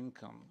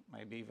income,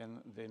 maybe even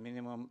the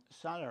minimum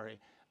salary,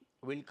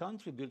 will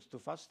contribute to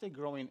faster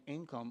growing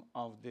income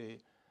of the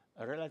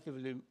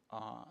relatively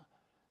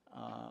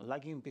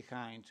lagging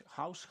behind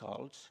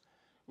households,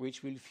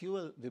 which will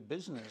fuel the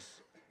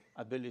business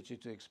ability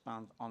to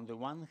expand on the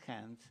one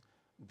hand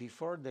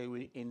before they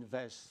will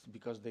invest,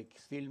 because they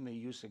still may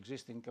use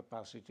existing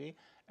capacity,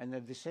 and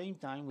at the same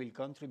time will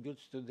contribute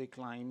to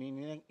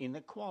declining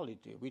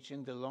inequality, which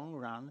in the long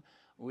run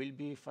will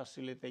be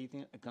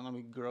facilitating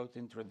economic growth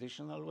in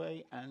traditional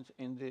way and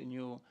in the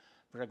new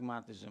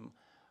pragmatism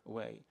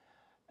way.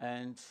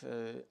 And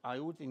I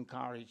would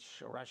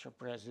encourage Russia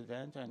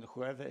president and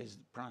whoever is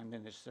prime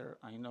minister,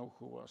 I know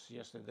who was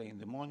yesterday in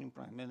the morning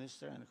prime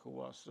minister and who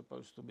was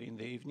supposed to be in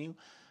the evening.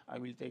 I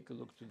will take a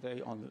look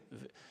today on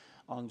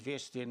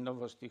Viesti and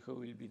Novosti, who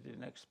will be the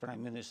next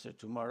prime minister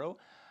tomorrow.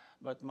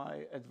 But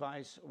my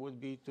advice would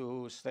be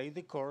to stay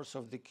the course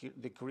of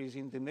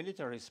decreasing the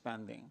military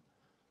spending.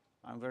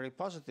 I'm very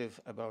positive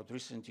about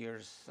recent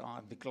years'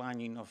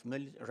 declining of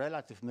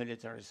relative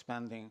military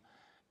spending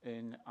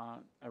in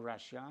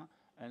Russia.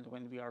 And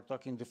when we are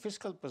talking the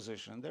fiscal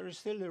position, there is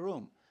still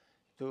room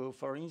to,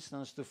 for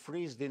instance, to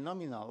freeze the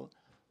nominal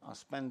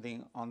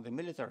spending on the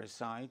military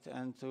side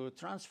and to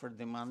transfer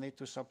the money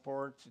to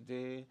support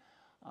the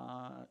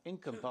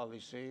income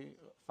policy,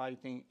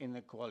 fighting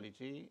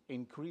inequality,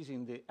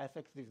 increasing the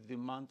effective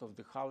demand of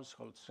the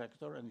household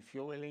sector and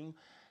fueling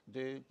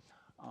the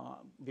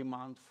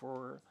demand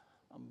for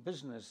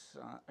business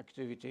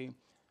activity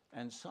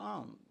and so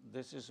on.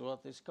 This is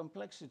what is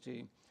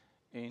complexity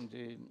in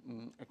the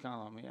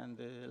economy, and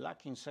the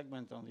lacking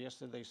segment on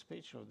yesterday's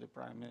speech of the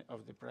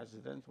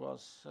president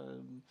was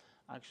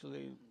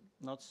actually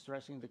not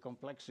stressing the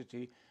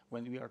complexity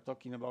when we are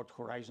talking about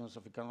horizons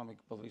of economic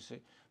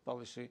policy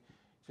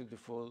to the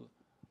full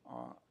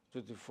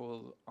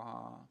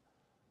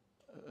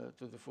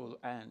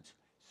end.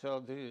 So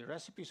the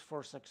recipes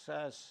for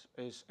success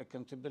is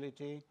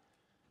accountability,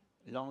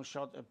 long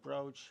shot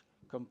approach,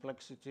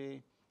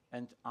 complexity,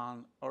 and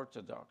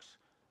unorthodox.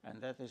 And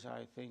that is,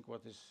 I think,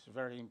 what is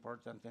very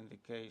important in the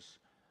case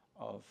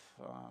of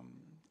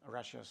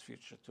Russia's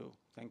future too.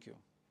 Thank you.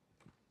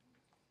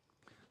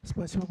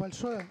 Спасибо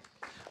большое.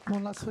 Но у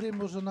нас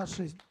время уже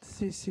нашей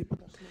сессии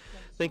подошло.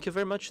 Thank you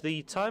very much.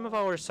 The time of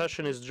our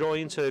session is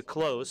drawing to a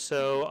close,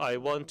 so I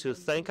want to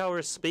thank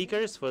our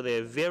speakers for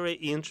their very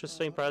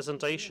interesting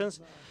presentations,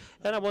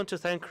 and I want to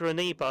thank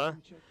RANEPA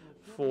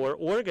for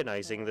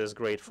organizing this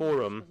great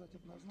forum.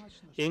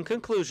 In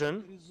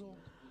conclusion,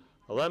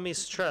 let me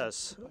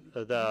stress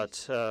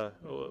that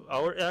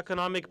our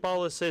economic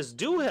policies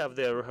do have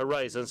their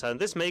horizons, and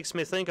this makes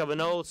me think of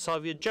an old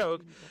Soviet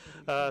joke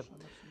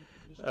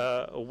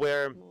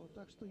where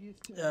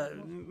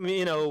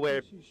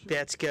where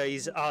Petya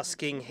is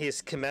asking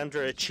his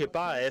commander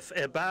Chibaev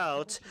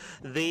about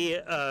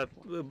the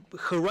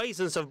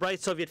horizons of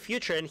bright Soviet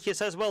future, and he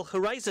says, well,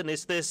 horizon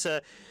is this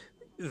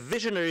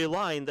visionary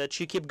line that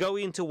you keep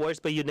going towards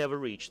but you never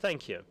reach.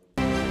 Thank you.